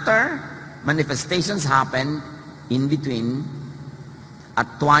to matter. Manifestations happen in between, at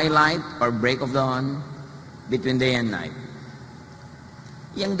twilight or break of dawn, between day and night.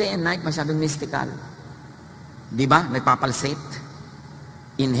 Yung day and night, masyadong mystical. Di ba? Nagpapalsate.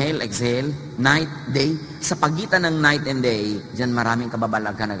 Inhale, exhale, night, day. Sa pagitan ng night and day, dyan maraming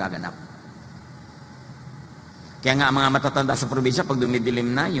kababalaghan nagaganap. Kaya nga mga matatanda sa probinsya, pag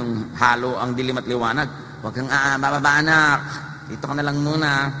dumidilim na, yung halo ang dilim at liwanag, huwag kang bababa anak. Dito ka na lang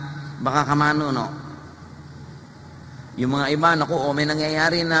muna. Baka kamano, no? Yung mga iba, naku, may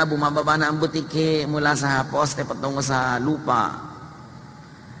nangyayari na, bumababa na ang butike mula sa poste patungo sa lupa.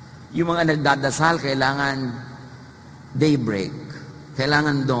 Yung mga nagdadasal, kailangan daybreak,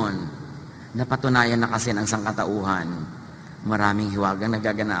 kailangan dawn. Napatunayan na kasi ng sangkatauhan, maraming hiwagang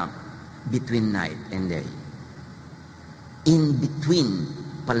nagaganap between night and day. In between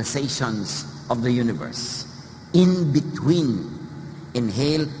pulsations of the universe, in between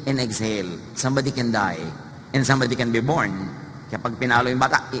inhale and exhale, somebody can die and somebody can be born. Kaya pag pinalo yung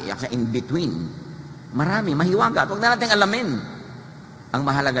bata, iiyak siya in between. Marami, mahiwaga. Huwag na natin alamin. Ang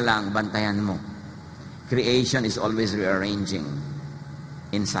mahalaga lang, bantayan mo. Creation is always rearranging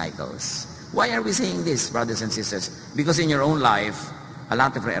in cycles. Why are we saying this, brothers and sisters? Because in your own life, a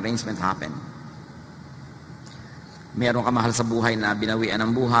lot of rearrangement happen. Meron ka mahal sa buhay na binawian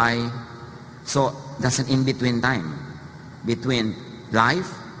ng buhay. So, that's an in-between time. Between life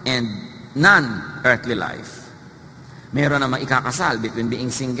and non-earthly life. Meron namang ikakasal between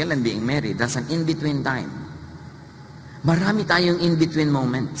being single and being married. That's an in-between time. Marami tayong in-between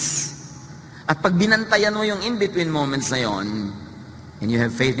moments. At pag binantayan mo yung in-between moments na yon, and you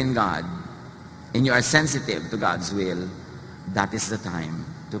have faith in God, and you are sensitive to God's will, that is the time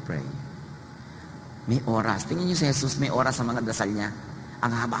to pray. May oras. Tingnan niyo si Jesus, may oras sa mga dasal niya.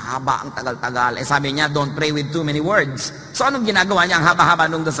 Ang haba-haba, ang tagal-tagal. Eh sabi niya, don't pray with too many words. So anong ginagawa niya? Ang haba-haba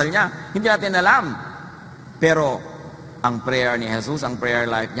nung dasal niya? Hindi natin alam. Pero, ang prayer ni Jesus, ang prayer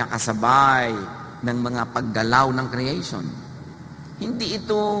life niya, kasabay ng mga paggalaw ng creation. Hindi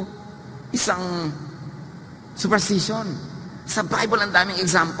ito isang superstition. Sa Bible, ang daming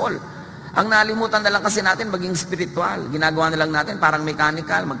example. Ang nalimutan na lang kasi natin maging spiritual. Ginagawa na lang natin parang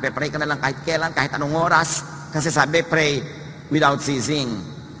mechanical. Magpe-pray ka na lang kahit kailan, kahit anong oras. Kasi sabi, pray without ceasing.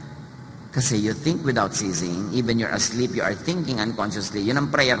 Kasi you think without ceasing. Even you're asleep, you are thinking unconsciously. Yun ang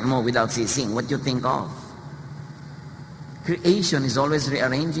prayer mo without ceasing. What you think of. Creation is always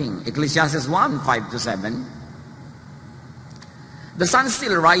rearranging. Ecclesiastes 1:5-7. The sun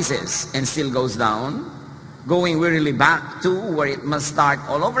still rises and still goes down, going wearily back to where it must start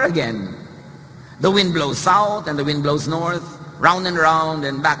all over again. The wind blows south and the wind blows north, round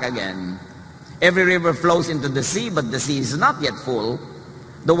and back again. Every river flows into the sea, but the sea is not yet full.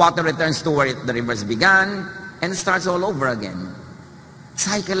 The water returns to where the rivers began and starts all over again.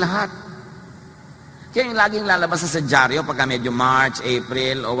 Cycle lahat. Kaya yung laging lalabas sa dyaryo pagka medyo March,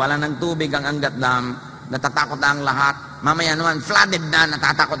 April, o wala ng tubig ang Angat Dam, natatakot na ang lahat. Mamaya naman, flooded na,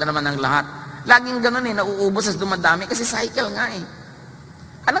 natatakot na naman ang lahat. Laging ganun nauubos as dumadami kasi cycle nga eh.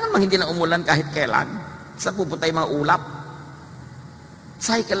 Alam nga hindi na umulan kahit kailan. Saan pupunta yung mga ulap?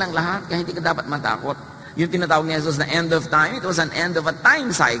 Cycle lang lahat, kaya hindi ka dapat matakot. Yung tinatawag ni Jesus na end of time, it was an end of a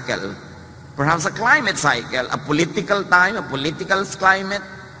time cycle. Perhaps a climate cycle, a political time, a political climate,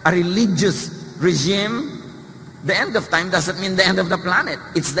 a religious regime. The end of time doesn't mean the end of the planet.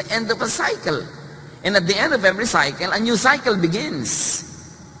 It's the end of a cycle. And at the end of every cycle, a new cycle begins.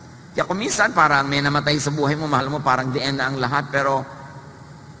 Kaya kung minsan parang may namatay sa buhay mo, mahal mo parang the end na ang lahat, pero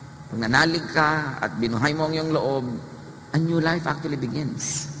pag nanalig ka at binuhay mo ang iyong loob, a new life actually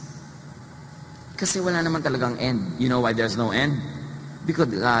begins. Kasi wala naman talagang end. You know why there's no end? Because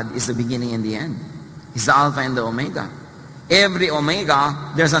God is the beginning and the end. He's the Alpha and the Omega. Every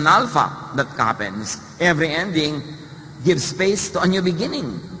Omega, there's an Alpha that happens. Every ending gives space to a new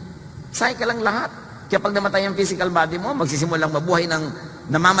beginning. Cycle lang lahat. Kaya pag namatay ang physical body mo, magsisimulang mabuhay ng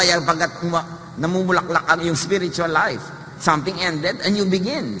namamayag pagkat namumulaklak ang iyong spiritual life. Something ended, a new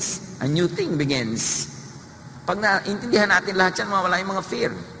begins. A new thing begins. Pag naintindihan natin lahat yan, mawala yung mga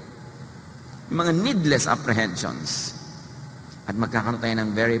fear. Yung mga needless apprehensions. At magkakaroon tayo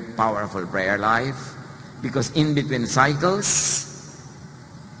ng very powerful prayer life. Because in between cycles,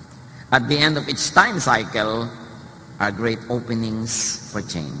 at the end of each time cycle, are great openings for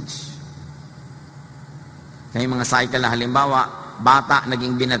change. Kaya yung mga cycle na halimbawa, bata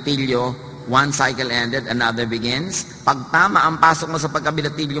naging binatilyo, one cycle ended, another begins. Pag tama ang pasok mo sa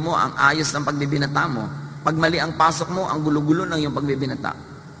pagkabinatilyo mo, ang ayos ng pagbibinata mo. Pag mali ang pasok mo, ang gulo-gulo ng iyong pagbibinata.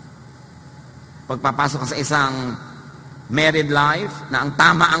 Pagpapasok ka sa isang married life, na ang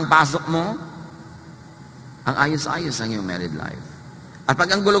tama ang pasok mo, ang ayos-ayos ang iyong married life. At pag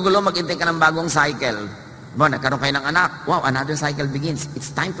ang gulo-gulo, mag-intay ka ng bagong cycle. Nagkaroon kayo ng anak. Wow, another cycle begins.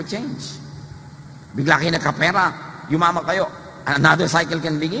 It's time for change. Bigla kayo nagkapera. Yumama kayo. Another cycle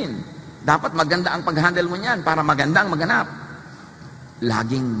can begin. Dapat maganda ang pag-handle mo niyan para maganda ang maganap.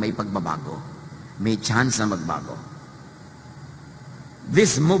 Laging may pagbabago. May chance na magbago.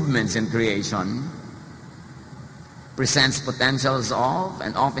 These movements in creation presents potentials of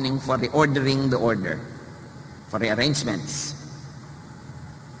and opening for reordering the order. For rearrangements,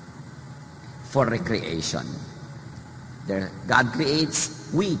 for recreation. God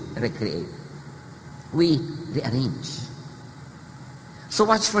creates, we recreate. We rearrange. So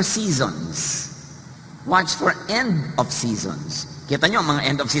watch for seasons. Watch for end of seasons. Kita nyo,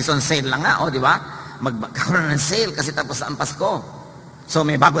 mga end of season sale lang nga, di ba? Magkakaroon ng sale kasi tapos ang Pasko. So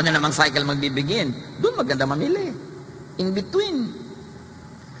may bago na namang cycle magbibigin. Doon maganda mamili. In between.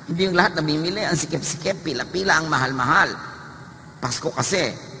 Hindi yung lahat namimili, ang sikip-sikip, pila-pila, ang mahal-mahal. Pasko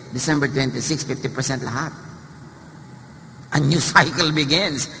kasi, December 26, 50% lahat. A new cycle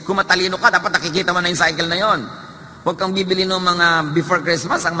begins. Kung matalino ka, dapat nakikita mo na yung cycle na yon. Huwag kang bibili ng mga before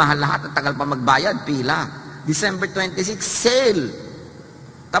Christmas, ang mahal lahat, at tagal pa magbayad, pila. December 26, sale.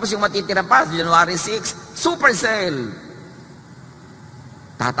 Tapos yung matitira pa, January 6, super sale.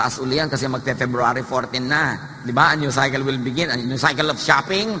 Tataas uli yan kasi magpe-February 14 na. Di ba? A new cycle will begin. A new cycle of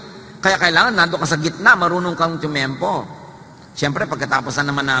shopping. Kaya kailangan, nando ka sa gitna, marunong kang tumempo. Siyempre, pagkatapos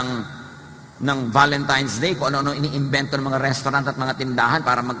na naman ng Valentine's Day, kung ano-ano ini-invento ng mga restaurant at mga tindahan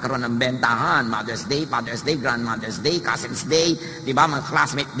para magkaroon ng bentahan. Mother's Day, Father's Day, Grandmother's Day, Cousin's Day, di ba? Mga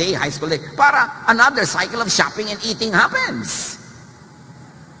classmate day, high school day. Para another cycle of shopping and eating happens.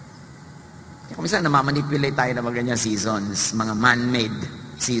 Kaya minsan, namamanipulate tayo ng mga ganyan seasons, mga man-made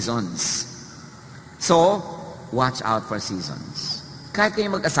seasons. So, watch out for seasons. Kahit kayo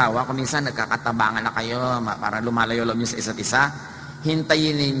mag-asawa, kung minsan nagkakatabangan na kayo, para lumalayo-loob nyo sa isa't isa,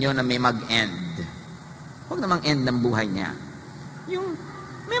 hintayin ninyo na may mag-end. Huwag namang end ng buhay niya. Yung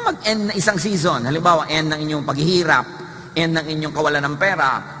may mag-end na isang season. Halimbawa, end ng inyong paghihirap, end ng inyong kawalan ng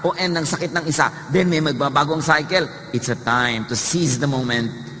pera, o end ng sakit ng isa. Then may magbabagong cycle. It's a time to seize the moment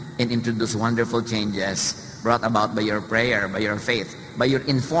and introduce wonderful changes brought about by your prayer, by your faith, by your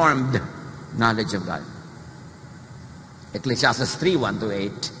informed knowledge of God. Ecclesiastes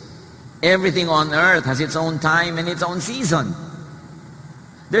 3:1-8. Everything on earth has its own time and its own season.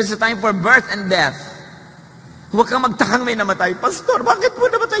 There's a time for birth and death. Huwag kang magtakang may namatay. Pastor, bakit po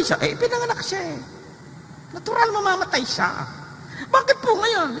namatay siya? Pinanganak siya eh. Natural mamamatay siya. Bakit po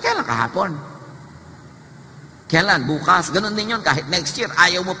ngayon? Kailan kahapon? Kailan? Bukas? Ganun din yun. Kahit next year,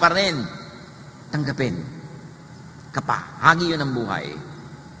 ayaw mo pa rin. Tanggapin. Hagi yun ang buhay.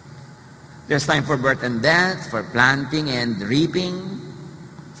 There's time for birth and death, for planting and reaping,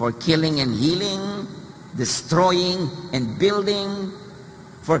 for killing and healing, destroying and building,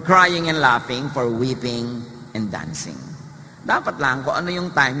 for crying and laughing, for weeping and dancing. Dapat lang, kung ano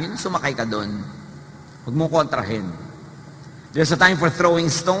yung time, yun sumakay ka doon. Huwag mo kontrahin. There's a time for throwing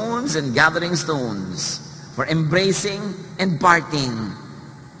stones and gathering stones, for embracing and parting.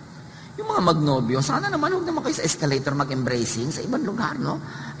 Yung mga magnobyo, sana naman huwag naman kayo sa escalator mag-embracing sa ibang lugar, no?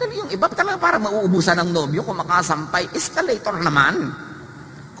 Dahil yung iba talaga para mauubusan ng nobyo kung makasampay, escalator naman.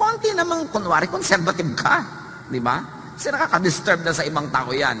 Konti namang, kunwari, conservative ka. Di ba? Kasi nakaka-disturb na sa ibang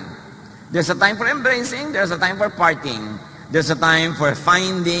tao yan. There's a time for embracing, there's a time for parting, there's a time for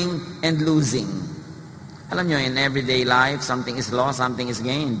finding and losing. Alam nyo, in everyday life, something is lost, something is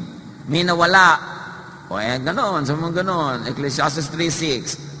gained. May nawala. O ganon, sa mga ganon. Ecclesiastes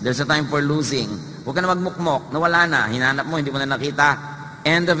 3:6, there's a time for losing. Huwag ka na magmukmok, nawala na, hinanap mo, hindi mo na nakita.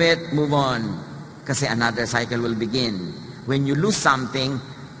 End of it, move on. Kasi another cycle will begin. When you lose something,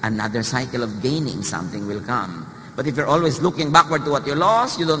 another cycle of gaining something will come. But if you're always looking backward to what you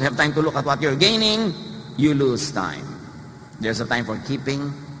lost, you don't have time to look at what you're gaining, you lose time. There's a time for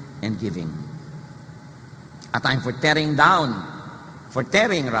keeping and giving. A time for tearing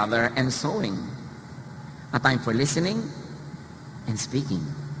and sowing. A time for listening and speaking.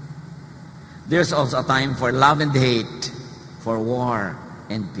 There's also a time for love and hate, for war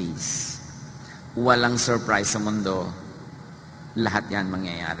and peace. Walang surprise sa mundo. Lahat yan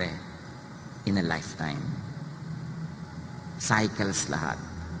mangyayari in a lifetime. Cycles lahat.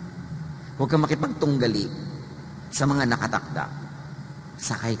 Huwag kang makipagtunggali sa mga nakatakda.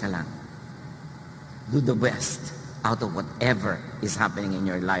 Sakay ka lang. Do the best out of whatever is happening in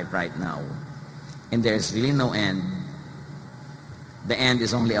your life right now. And there's really no end. The end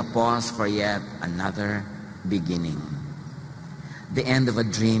is only a pause for yet another beginning. The end of a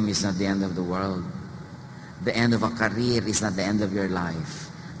dream is not the end of the world. The end of a career is not the end of your life.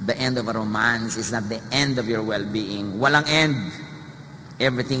 The end of a romance is not the end of your well-being. Walang end.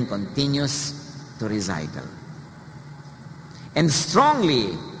 Everything continues to recycle. And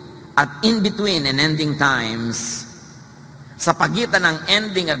strongly, at in-between and ending times, sa pagitan ng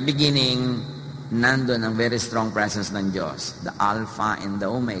ending at beginning, nandoon ang very strong presence ng Diyos, the Alpha and the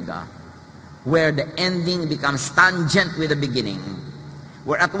Omega, where the ending becomes tangent with the beginning.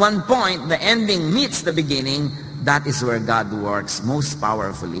 Where at one point, the ending meets the beginning, that is where God works most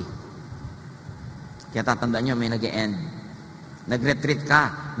powerfully. Kaya tatandaan nyo, may nag-e-end. Nag-retreat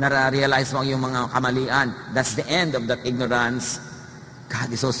ka, nare-realize mo yung mga kamalian. That's the end of that ignorance.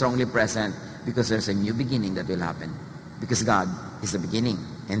 God is so strongly present because there's a new beginning that will happen. Because God is the beginning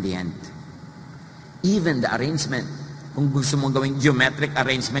and the end. Even the arrangement, kung gusto mong gawing geometric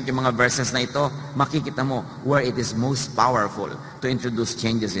arrangement yung mga verses na ito, makikita mo where it is most powerful to introduce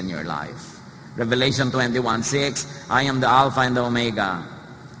changes in your life. Revelation 21:6, I am the Alpha and the Omega,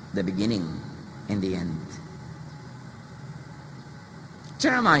 the beginning and the end.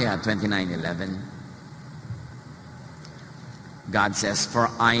 Jeremiah 29:11, God says,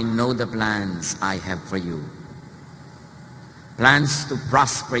 for I know the plans I have for you. Plans to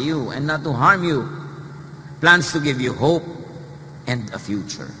prosper you and not to harm you. Plans to give you hope and a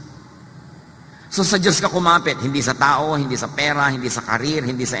future. So sa Diyos ka kumapit, hindi sa tao, hindi sa pera, hindi sa career,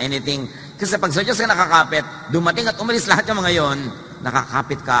 hindi sa anything. Kasi pag sa Diyos ka nakakapit, dumating at umalis lahat yung mga yon,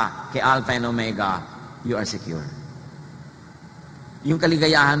 nakakapit ka kay Alpha and Omega, you are secure. Yung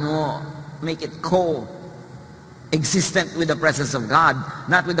kaligayahan mo, make it co-existent with the presence of God,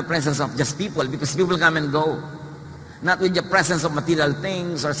 not with the presence of just people, because people come and go. Not with the presence of material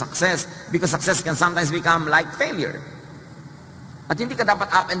things or success, because success can sometimes become like failure. At hindi ka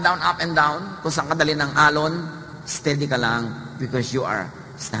dapat up and down, kung saan ka dali ng alon, steady ka lang, because you are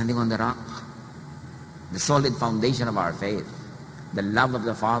standing on the rock. The solid foundation of our faith, the love of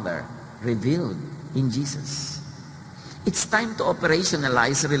the Father, revealed in Jesus. It's time to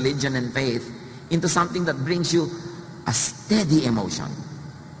operationalize religion and faith into something that brings you a steady emotion,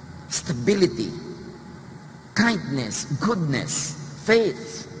 stability, kindness, goodness,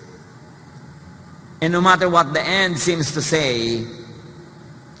 faith. And no matter what the end seems to say,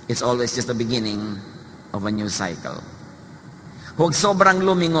 it's always just the beginning of a new cycle. Huwag sobrang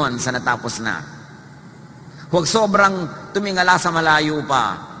lumingon sa natapos na. Huwag sobrang tumingala sa malayo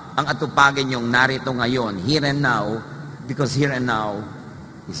pa. ang atupagin yung narito ngayon, here and now, because here and now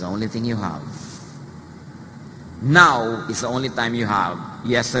is the only thing you have. Now is the only time you have.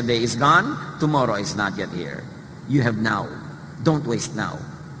 Yesterday is gone, tomorrow is not yet here. You have now. Don't waste now.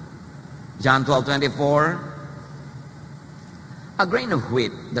 John 12:24, a grain of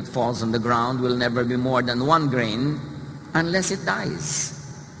wheat that falls on the ground will never be more than 1 grain unless it dies.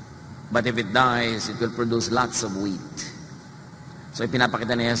 But if it dies, it will produce lots of wheat. So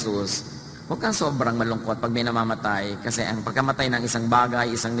ipinapakita ni Jesus, huwag kang sobrang malungkot pag may namamatay, kasi ang pagkamatay ng isang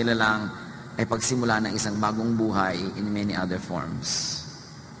bagay, isang nilalang, ay pagsimula ng isang bagong buhay in many other forms.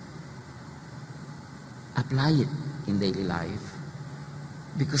 Apply it in daily life.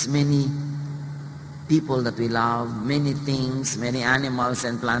 Because many people that we love, many things, many animals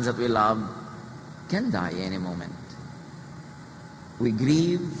and plants that we love can die any moment. We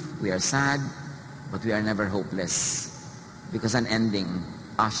grieve, we are sad, but we are never hopeless. Because an ending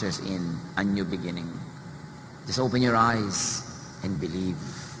ushers in a new beginning. Just open your eyes and believe.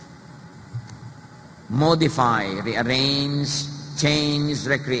 Modify, rearrange, change,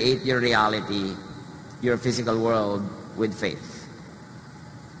 recreate your reality, your physical world with faith.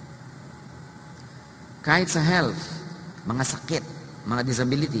 Kahit sa health, mga sakit, mga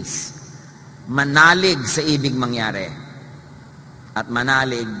disabilities, manalig sa ibig mangyari at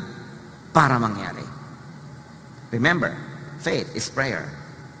manalig para mangyari. Remember, faith is prayer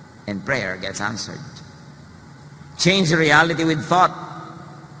and prayer gets answered. Change reality with thought.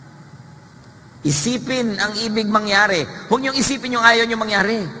 Isipin ang ibig mangyari. Huwag niyong isipin yung ayaw niyo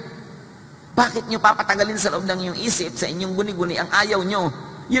mangyari. Bakit niyo papatagalin sa loob ng inyong isip, sa inyong guni-guni, ang ayaw niyo?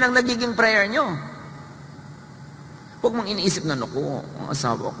 Yun ang nagiging prayer niyo. Huwag mong iniisip na, naku, ang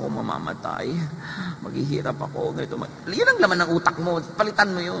asawa ko mamamatay, maghihirap ako, ganito. Yun ang laman ng utak mo,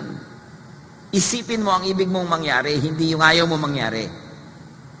 palitan mo yun. Isipin mo ang ibig mong mangyari, hindi yung ayaw mo mangyari.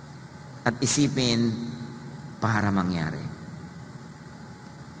 At isipin para mangyari.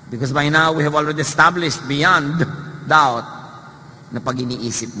 Because by now, we have already established beyond doubt na pag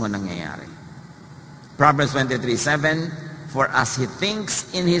iniisip mo nangyayari. Proverbs 23:7, for as he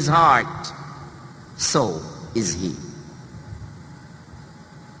thinks in his heart, so is he.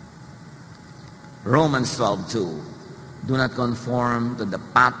 Romans 12:2, do not conform to the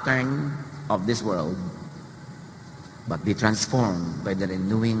pattern of this world, but be transformed by the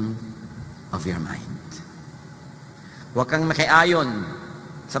renewing of your mind. Huwag kang makiayon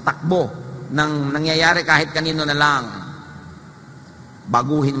sa takbo ng nangyayari kahit kanino na lang.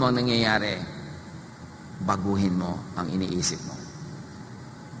 Baguhin mo ang nangyayari. Baguhin mo ang iniisip mo.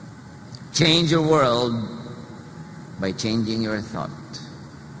 Change your world by changing your thought.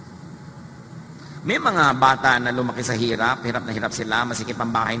 May mga bata na lumaki sa hirap na hirap sila, masikip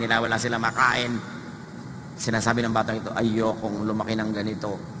ang bahay nila, wala silang makain. Sinasabi ng batang ito, ayokong lumaki ng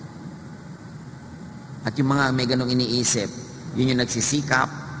ganito. At yung mga may ganong iniisip, yun yung nagsisikap,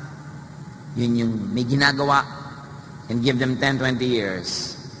 yun yung may ginagawa, and give them 10-20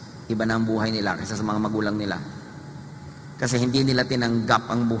 years, iba na ang buhay nila kaysa sa mga magulang nila. Kasi hindi nila tinanggap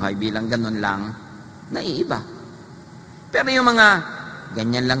ang buhay bilang ganun lang, naiiba. Pero yung mga,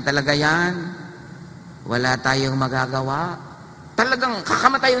 ganyan lang talaga yan, wala tayong magagawa, talagang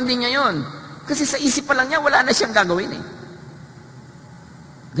kakamatay din niya yun. Kasi sa isip pa lang niya, wala na siyang gagawin eh.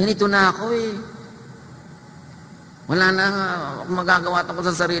 Ganito na ako eh. Wala na akong magagawa tungkol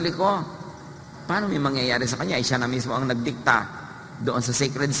sa sarili ko. Paano may mangyayari sa kanya? Siya na mismo ang nagdikta doon sa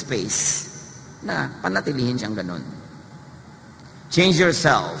sacred space na panatilihin siyang ganun. Change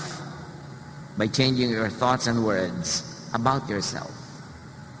yourself by changing your thoughts and words about yourself.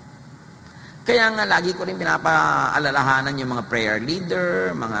 Kaya nga lagi ko rin pinapaalalahanan yung mga prayer leader,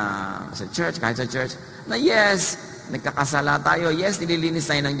 mga sa church, kahit sa church, na yes, nagkakasala tayo. Yes, nililinis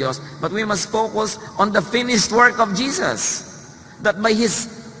tayo ng Diyos. But we must focus on the finished work of Jesus. That by His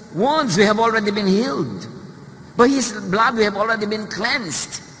wounds, we have already been healed. By His blood, we have already been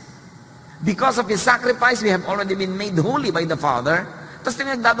cleansed. Because of His sacrifice, we have already been made holy by the Father. Tapos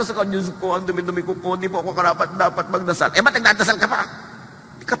tinagdadasal ka, Diyos ko, ang dumi-dumi ko po, di po ako dapat magdasal. Eh, ba't nagdadasal ka pa?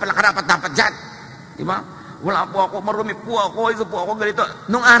 Di ka pala dapat dyan. Di ba? Wala po ako, marumi po ako, isa po ako, ganito.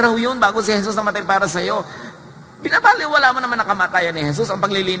 Nung araw yun, bago si Jesus namatay para sa'yo, binabaliwala mo naman ang kamatayan ni Jesus. Ang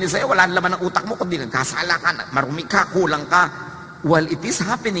paglilinis sa'yo, wala laman ng utak mo, kundi nagkasala ka, marumi ka, kulang ka. While it is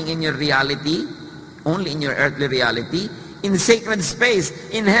happening in your reality, only in your earthly reality, in sacred space,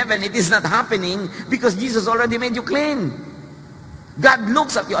 in heaven, it is not happening because Jesus already made you clean. God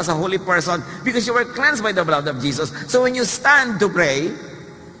looks at you as a holy person because you were cleansed by the blood of Jesus. So when you stand to pray,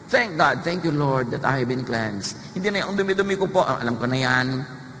 thank God, thank you Lord that I have been cleansed. Hindi na yung dumi-dumi ko po, alam ko na yan.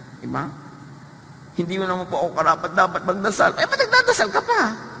 Diba? Hindi mo naman po ako dapat magdasal. Eh, ba't nagdadasal ka pa?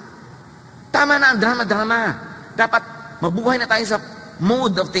 Tama na ang drama-drama. Dapat mabuhay na tayo sa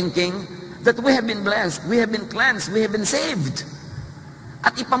mode of thinking that we have been blessed, we have been cleansed, we have been saved.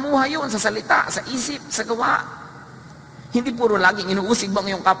 At ipamuhay yun sa salita, sa isip, sa gawa. Hindi puro laging inuusig mo ang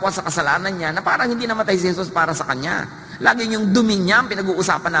iyong kapwa sa kasalanan niya na parang hindi namatay si Jesus para sa kanya. Laging yung dumi niya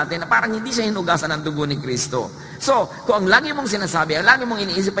pinag-uusapan natin na parang hindi siya hinugasan ng dugo ni Kristo. So, kung ang lagi mong sinasabi, ang lagi mong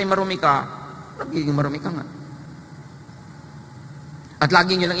iniisip ay marumi ka, nagiging marumi ka nga. At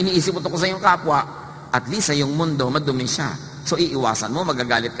lagi nyo lang iniisip mo ko sa iyong kapwa, at least sa iyong mundo, madumi siya. So, iiwasan mo,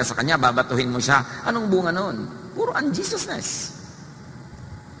 magagalit ka sa kanya, babatuhin mo siya. Anong bunga nun? Puro unjesusness.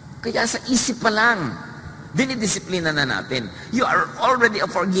 Kaya sa isip pa lang, dinidisiplina na natin. You are already a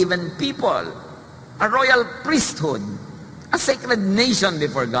forgiven people, a royal priesthood, a sacred nation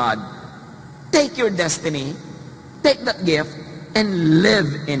before God. Take your destiny, take that gift, and live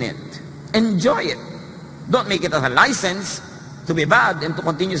in it. Enjoy it. Don't make it as a license to be bad and to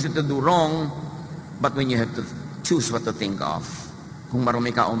continuously to do wrong, but when you have to choose what to think of, kung marumi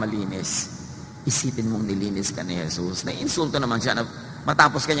ka o malinis, isipin mong nilinis ka ni Jesus. Naiinsulto naman siya na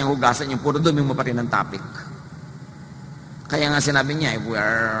matapos kanyang hugasan yung puro dumi mo pa rin ang topic. Kaya nga sinabi niya,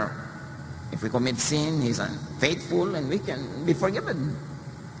 if we commit sin, He's faithful and we can be forgiven.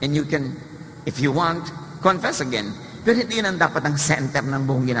 And you can, if you want, confess again. Pero hindi yun ang dapat ang center ng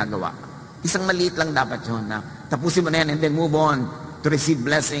buong ginagawa. Isang maliit lang dapat yun na tapusin mo na yan and then move on to receive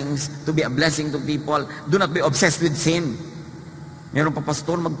blessings, to be a blessing to people. Do not be obsessed with sin. Meron pa,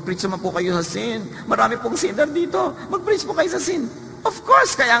 pastor, mag-preach naman po kayo sa sin. Marami pong sinner dito. Mag-preach po kayo sa sin. Of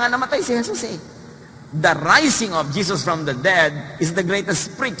course, kaya nga namatay si Jesus eh. The rising of Jesus from the dead is the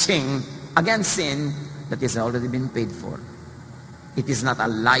greatest preaching against sin that has already been paid for. It is not a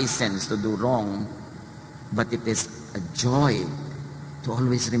license to do wrong, but it is a joy to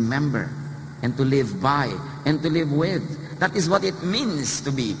always remember and to live by and to live with. That is what it means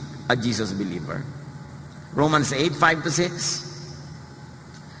to be a Jesus believer. Romans 8:5-6.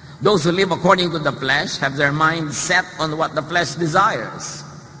 Those who live according to the flesh have their mind set on what the flesh desires.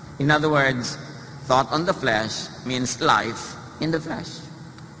 In other words, thought on the flesh means life in the flesh.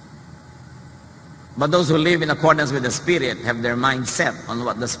 But those who live in accordance with the Spirit have their mind set on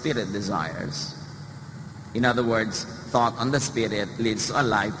what the Spirit desires. In other words, thought on the Spirit leads to a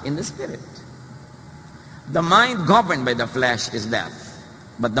life in the Spirit. The mind governed by the flesh is death,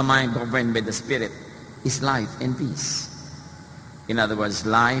 but the mind governed by the Spirit is life and peace. In other words,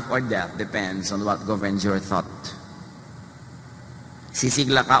 life or death depends on what governs your thought.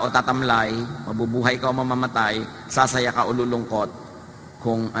 Sisigla ka o tatamlay, mabubuhay ka o mamamatay, sasaya ka o lulungkot,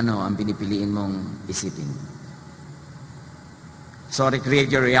 kung ano ang pinipiliin mong isipin. So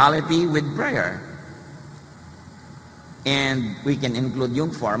recreate your reality with prayer. And we can include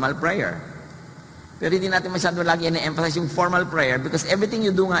yung formal prayer. Pero hindi natin masyado lagi na-emphasize yung formal prayer because everything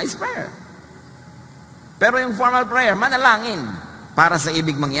you do nga is prayer. Pero yung formal prayer, manalangin para sa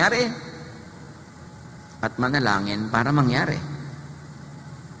ibig mangyari at manalangin para mangyari.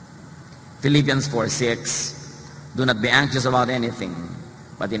 Philippians 4:6, do not be anxious about anything,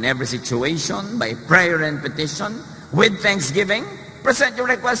 but in every situation, by prayer and petition, with thanksgiving, present your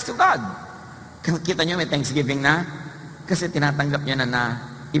request to God. Kita nyo may thanksgiving na? Kasi tinatanggap nyo na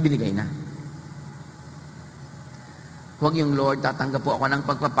ibinigay na. Huwag yung Lord, tatanggap po ako ng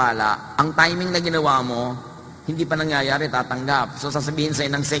pagpapala. Ang timing na ginawa mo, hindi pa nangyayari, tatanggap. So sasabihin sa'yo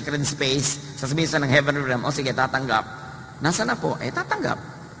ng sacred space, sasabihin sa'yo ng heavenly realm, sige, tatanggap. Nasa na po? Tatanggap.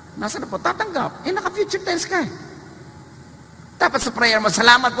 Nasa na po? Tatanggap. Naka-future tense ka eh. Dapat sa prayer mo,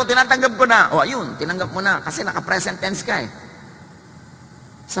 salamat po, tinatanggap ko na. Ayun, tinanggap mo na kasi naka-present tense ka eh.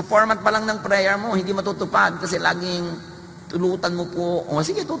 Sa format pa lang ng prayer mo, hindi matutupad kasi laging tulutan mo po.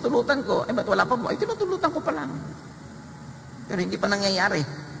 Sige, tutulutan ko. Ba't wala pa po? Tinutulutan ko pa lang. Pero hindi pa nangyayari.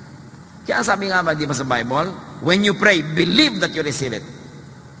 Kaya sabi nga ba, di ba sa Bible? When you pray, believe that you receive it.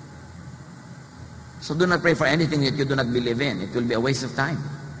 So do not pray for anything that you do not believe in. It will be a waste of time.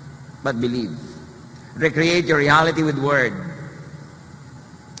 But believe. Recreate your reality with word.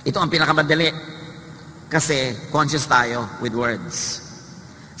 Ito ang pinakamadali. Kasi conscious tayo with words.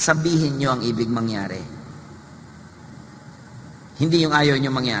 Sabihin nyo ang ibig mangyari. Hindi yung ayaw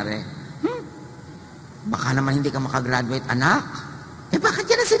nyo mangyari. Baka naman hindi ka makagraduate, anak. Bakit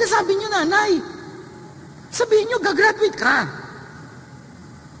yan ang sinasabi nyo, nanay? Sabihin nyo, gagraduate ka.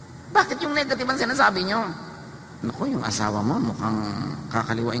 Bakit yung negative ang sinasabi nyo? Naku, yung asawa mo, mukhang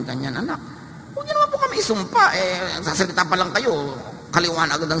kakaliwain ka niyan, anak. Huwag nyo naman po kami isumpa. Sasalita pa lang kayo,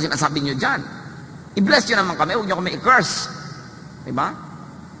 kaliwaan agad ang sinasabi nyo dyan. I-bless nyo naman kami, huwag nyo kami i-curse. Diba?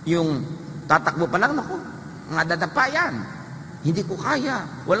 Yung tatakbo pa lang, naku, mga dadapa yan. Hindi ko kaya,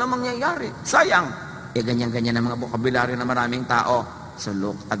 walang mangyayari. Sayang. Ganyan-ganyan ang mga bokabularyo ng maraming tao. So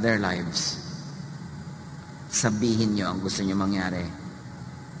look at their lives. sabihin nyo ang gusto nyo mangyari.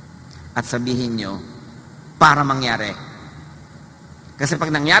 At sabihin nyo para mangyari. Kasi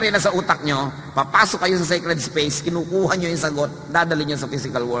pag nangyari na sa utak nyo, papasok kayo sa sacred space, kinukuha nyo yung sagot, dadali nyo sa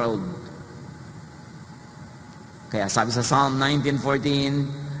physical world. Kaya sabi sa Psalm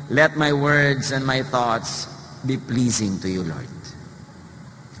 19:14, let my words and my thoughts be pleasing to you, Lord.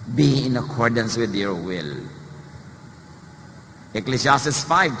 Be in accordance with your will. Ecclesiastes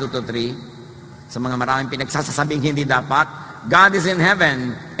 5:2-3, sa mga maraming pinagsasasabing hindi dapat, God is in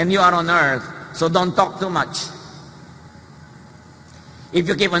heaven and you are on earth, so don't talk too much. If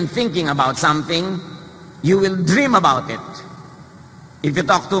you keep on thinking about something, you will dream about it. If you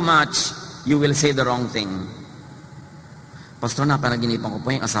talk too much, you will say the wrong thing. Pastor, napanaginipan ko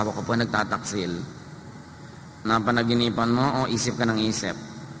po, yung asawa ko po nagtataksil. Napanaginipan mo, o isip ka ng isip.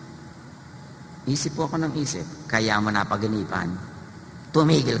 Isip po ako ng isip, kaya mo napaginipan.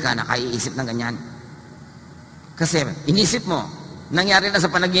 Tumigil ka na kaiisip ng ganyan. Kasi inisip mo, nangyari na sa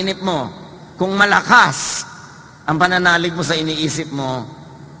panaginip mo, kung malakas ang pananalig mo sa iniisip mo,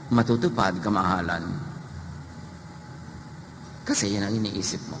 matutupad kamahalan. Kasi yan ang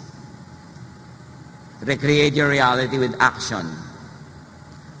iniisip mo. Recreate your reality with action.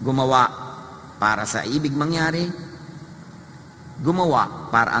 Gumawa para sa ibig mangyari.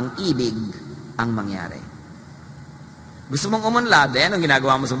 Gumawa para ang ibig ang mangyari. Gusto mong umunlad, anong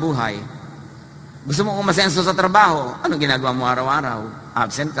ginagawa mo sa buhay? Gusto mong umasenso sa trabaho, anong ginagawa mo araw-araw?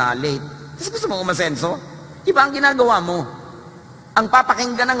 Absent ka, late. Tapos gusto mong umasenso? Iba ang ginagawa mo. Ang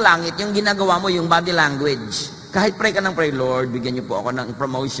papakinggan ng langit, yung ginagawa mo, yung body language. Kahit pray ka ng pray, Lord, bigyan niyo po ako ng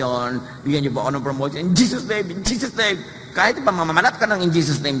promotion, bigyan niyo po ako ng promotion, in Jesus' name, in Jesus' name. Kahit mamamanat ka ng in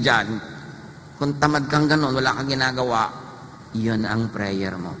Jesus' name dyan, kung tamad kang ganon, wala kang ginagawa, yun ang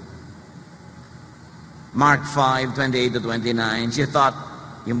prayer mo. Mark 5:28-29, she thought,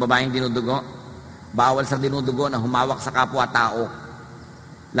 yung babaeng dinudugo, bawal sa dinudugo na humawak sa kapwa-tao,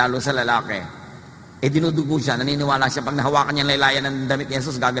 lalo sa lalaki. Dinudugo siya, naniniwala siya, pag nahawakan niya ang laylayan ng damit ni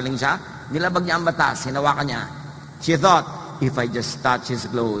Jesus, gagaling siya. Nilabag niya ang batas, hinawakan niya. She thought, if I just touch his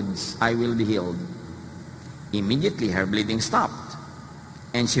clothes, I will be healed. Immediately, her bleeding stopped.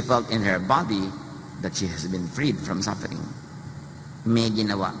 And she felt in her body that she has been freed from suffering. May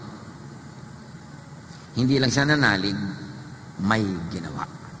ginawa. Hindi lang siya nanalig, may ginawa.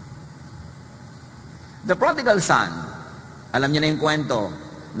 The prodigal son, alam niyo na yung kwento,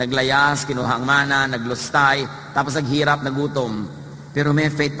 naglayas, kinuha ang mana, naglustay, tapos naghirap, nagutom. Pero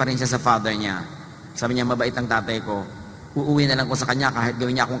may faith pa rin siya sa father niya. Sabi niya, mabait ang tatay ko. Uuwi na lang ko sa kanya kahit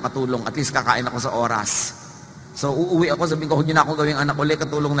gawin niya akong katulong. At least kakain ako sa oras. So uuwi ako, sabihin ko, huwag niyo na akong gawing anak ulit,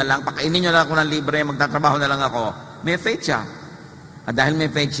 katulong na lang. Pakainin niyo na ako ng libre, magtatrabaho na lang ako. May faith siya. At dahil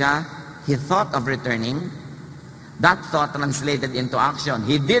may faith siya, he thought of returning. That thought translated into action.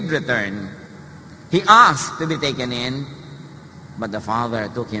 He did return. He asked to be taken in. But the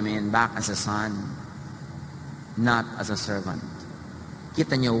father took him in back as a son, not as a servant.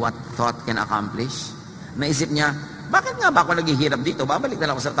 Kita niyo what thought can accomplish? Naisip niya, bakit nga ba ako naghihirap dito? Babalik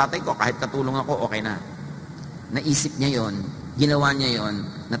na lang ako sa tatay ko, kahit katulong ako, okay na. Naisip niya yon, ginawa niya yon,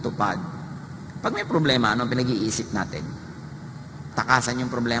 natupad. Pag may problema, anong pinag-iisip natin? Takasan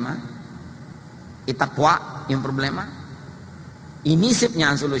yung problema? Itakwa yung problema? Inisip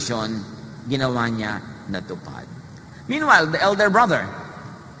niya ang solusyon, ginawa niya, natupad. Meanwhile, the elder brother,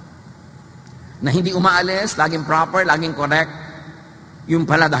 na hindi umaalis, laging proper, laging correct, yung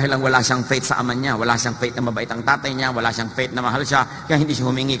pala dahil lang wala siyang faith sa ama niya, wala siyang faith na mabait ang tatay niya, wala siyang faith na mahal siya, kaya hindi siya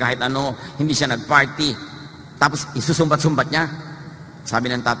humingi kahit ano, hindi siya nag-party. Tapos isusumbat-sumbat niya.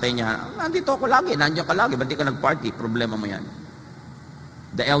 Sabi ng tatay niya, nandito ako lagi, nandiyan ka lagi, ba't di ka nag-party? Problema mo yan.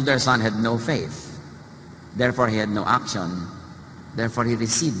 The elder son had no faith. Therefore, he had no action. Therefore, he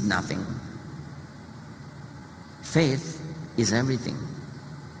received nothing. Faith is everything.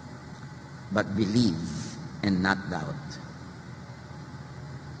 But believe and not doubt.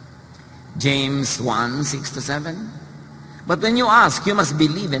 James 1:6-7. But when you ask, you must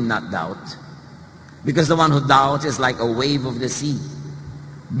believe and not doubt. Because the one who doubts is like a wave of the sea,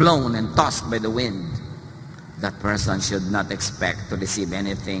 blown and tossed by the wind. That person should not expect to receive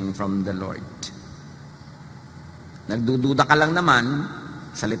anything from the Lord. Nagdududa ka lang naman,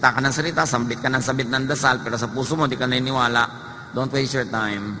 salita ka ng salita, sambit ka ng sambit ng dasal, pero sa puso mo, di ka naniniwala, don't waste your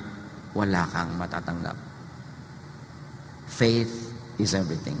time, wala kang matatanggap. Faith is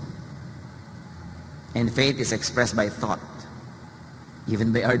everything. And faith is expressed by thought,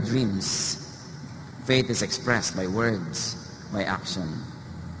 even by our dreams. Faith is expressed by words, by action.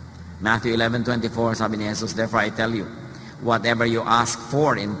 Matthew 11:24, sabi ni Jesus, therefore I tell you, whatever you ask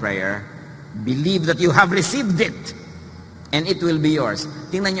for in prayer, believe that you have received it, and it will be yours.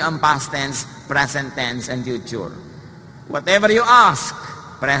 Tingnan nyo ang past tense, present tense and future. Whatever you ask,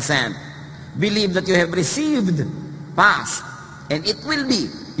 present. Believe that you have received, past. And it will be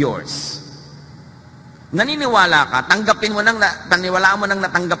yours. Naniniwala ka, paniwalaan mo nang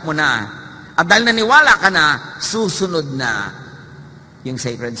natanggap mo na. At dahil naniwala ka na, susunod na yung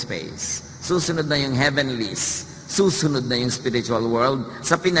sacred space. Susunod na yung heavenlies. Susunod na yung spiritual world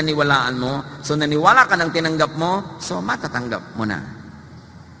sa pinaniwalaan mo. So naniwala ka ng tinanggap mo, so matatanggap mo na.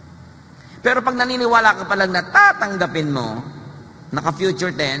 Pero pag naniniwala ka palang na tatanggapin mo,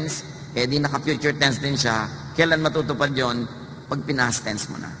 naka-future tense, di naka-future tense din siya, kailan matutupad yon? Pag pinas tense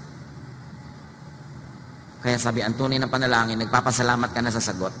mo na. Kaya sabi, ang tunay na panalangin, nagpapasalamat ka na sa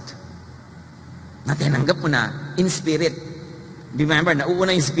sagot. Na tinanggap mo na, in spirit. Remember,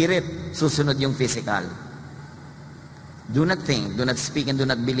 nauuna yung spirit, susunod yung physical. Do not think, do not speak, and do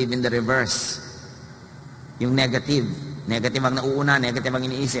not believe in the reverse. Yung negative. Negative ang nauuna, negative ang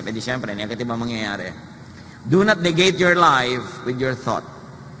iniisip. Di syempre, negative ang mangyayari. Do not negate your life with your thought,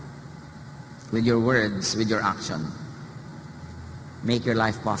 with your words, with your action. Make your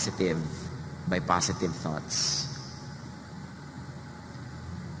life positive by positive thoughts.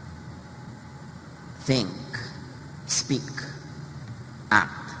 Think, speak,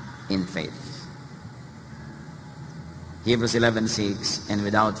 act in faith. Hebrews 11:6, and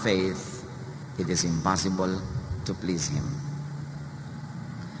without faith, it is impossible to please Him.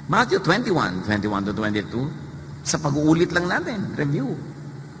 Matthew 21:21-22, sa pag-uulit lang natin, review.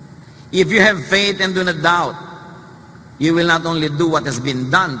 If you have faith and do not doubt, you will not only do what has been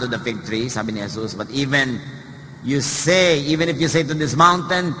done to the fig tree, sabi ni Jesus, but even if you say to this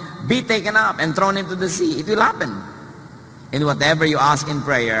mountain, be taken up and thrown into the sea, it will happen. And whatever you ask in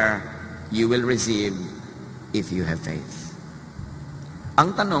prayer, you will receive if you have faith.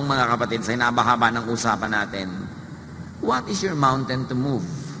 Ang tanong, mga kapatid, sa hinabahaba ng usapan natin, what is your mountain to move?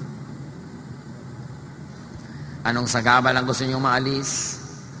 Anong sagabal ang gusto niyong maalis?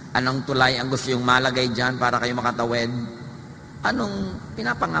 Anong tulay ang gusto niyong malagay dyan para kayo makatawid? Anong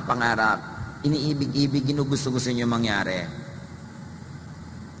pinapangarap, iniibig-ibig, ginugusto-gusto niyo mangyari?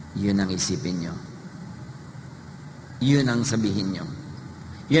 Yun ang isipin niyo. Yun ang sabihin niyo.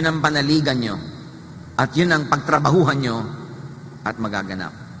 Yun ang panaligan niyo. At yun ang pagtrabahuhan niyo at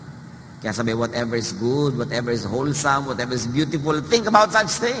magaganap. Kaya sabi, whatever is good, whatever is wholesome, whatever is beautiful, think about such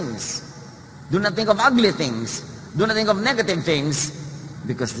things. Do not think of ugly things. Do not think of negative things,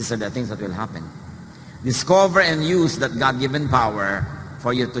 because these are the things that will happen. Discover and use that God-given power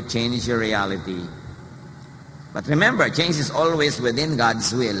for you to change your reality. But remember, change is always within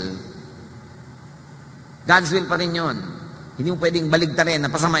God's will. God's will pa rin yun. Hindi mo pwedeng baligtarin na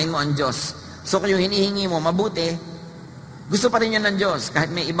pasamain mo ang Diyos. So kung yung hinihingi mo, mabuti, gusto pa rin yun ng Diyos.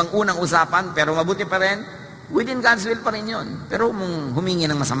 Kahit may ibang unang usapan, pero mabuti pa rin, within God's will pa rin yun. Pero mong humingi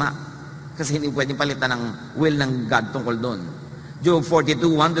ng masama. Kasi hindi pwedeng palitan ng will ng God tungkol doon. Job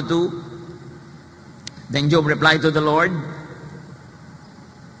 42:1-2. Then Job replied to the Lord,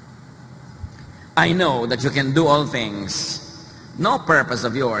 I know that you can do all things. No purpose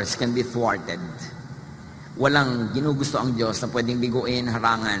of yours can be thwarted. Walang ginugusto ang Diyos na pwedeng biguin,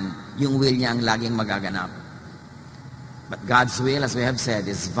 harangan. Yung will niya ang laging magaganap. But God's will, as we have said,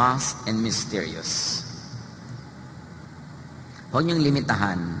 is vast and mysterious. Huwag niyong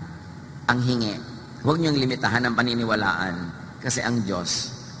limitahan ang hingi. Huwag niyong limitahan ang paniniwalaan. Kasi ang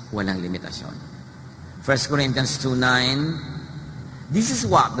Diyos, walang limitasyon. 1 Corinthians 2:9, this is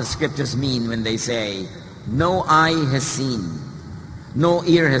what the scriptures mean when they say, no eye has seen, no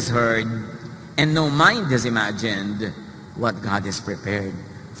ear has heard, and no mind has imagined what God has prepared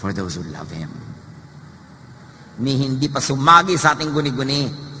for those who love Him. Ni hindi pa sumagi sa ating guni-guni,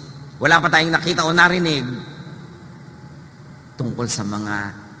 wala pa tayong nakita o narinig tungkol sa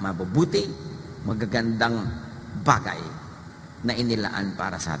mga mabubuti, magagandang bagay na inilaan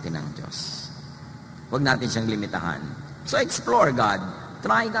para sa atin ng Diyos. Huwag natin siyang limitahan. So explore God.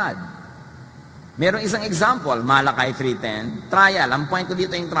 Try God. Merong isang example, Malakay 3:10, trial. Ang point ko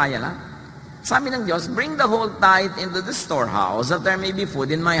dito yung trial, ha? Sabi ng Diyos, bring the whole tithe into the storehouse that there may be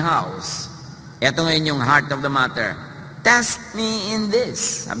food in my house. Ito ngayon yung heart of the matter. Test me in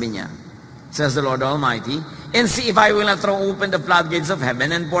this, sabi niya, says the Lord Almighty, and see if I will not throw open the floodgates of heaven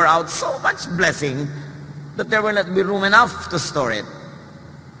and pour out so much blessing that there will not be room enough to store it.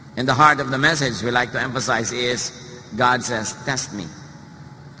 And the heart of the message we like to emphasize is, God says, test me.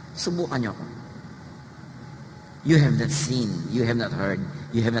 Subukan niyo ako. You have not seen, you have not heard,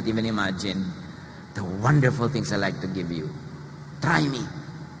 you have not even imagined the wonderful things I like to give you. Try me.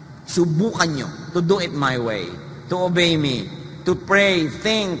 Subukan nyo to do it my way, to obey me, to pray,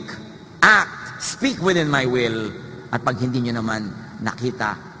 think, act, speak within my will. At pag hindi nyo naman,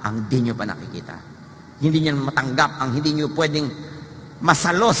 nakita ang di nyo pa nakikita. Hindi nyo matanggap ang hindi nyo pwedeng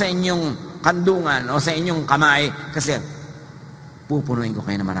masalo sa inyong kandungan o sa inyong kamay kasi pupunuin ko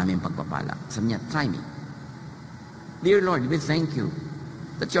kayo na maraming pagpapala. Sabi niya, try me. Dear Lord, we thank you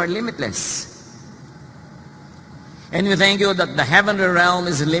that you are limitless. And we thank you that the heavenly realm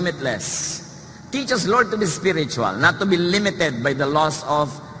is limitless. Teach us, Lord, to be spiritual, not to be limited by the laws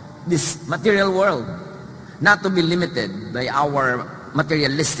of this material world, not to be limited by our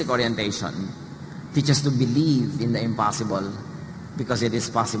materialistic orientation. Teach us to believe in the impossible because it is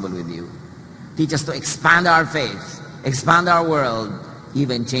possible with you. Teach us to expand our faith, expand our world,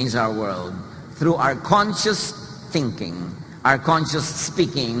 even change our world through our conscious thinking, our conscious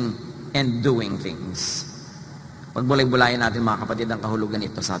speaking, and doing things. Pagbulay-bulayan natin mga kapatid ang kahulugan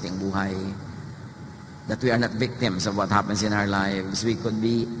ito sa ating buhay. That we are not victims of what happens in our lives. We could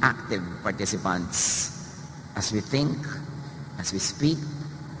be active participants. As we think, as we speak,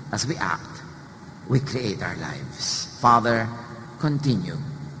 as we act, we create our lives. Father, continue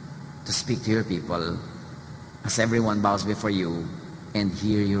to speak to your people as everyone bows before you and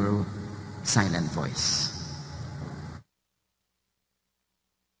hear your silent voice.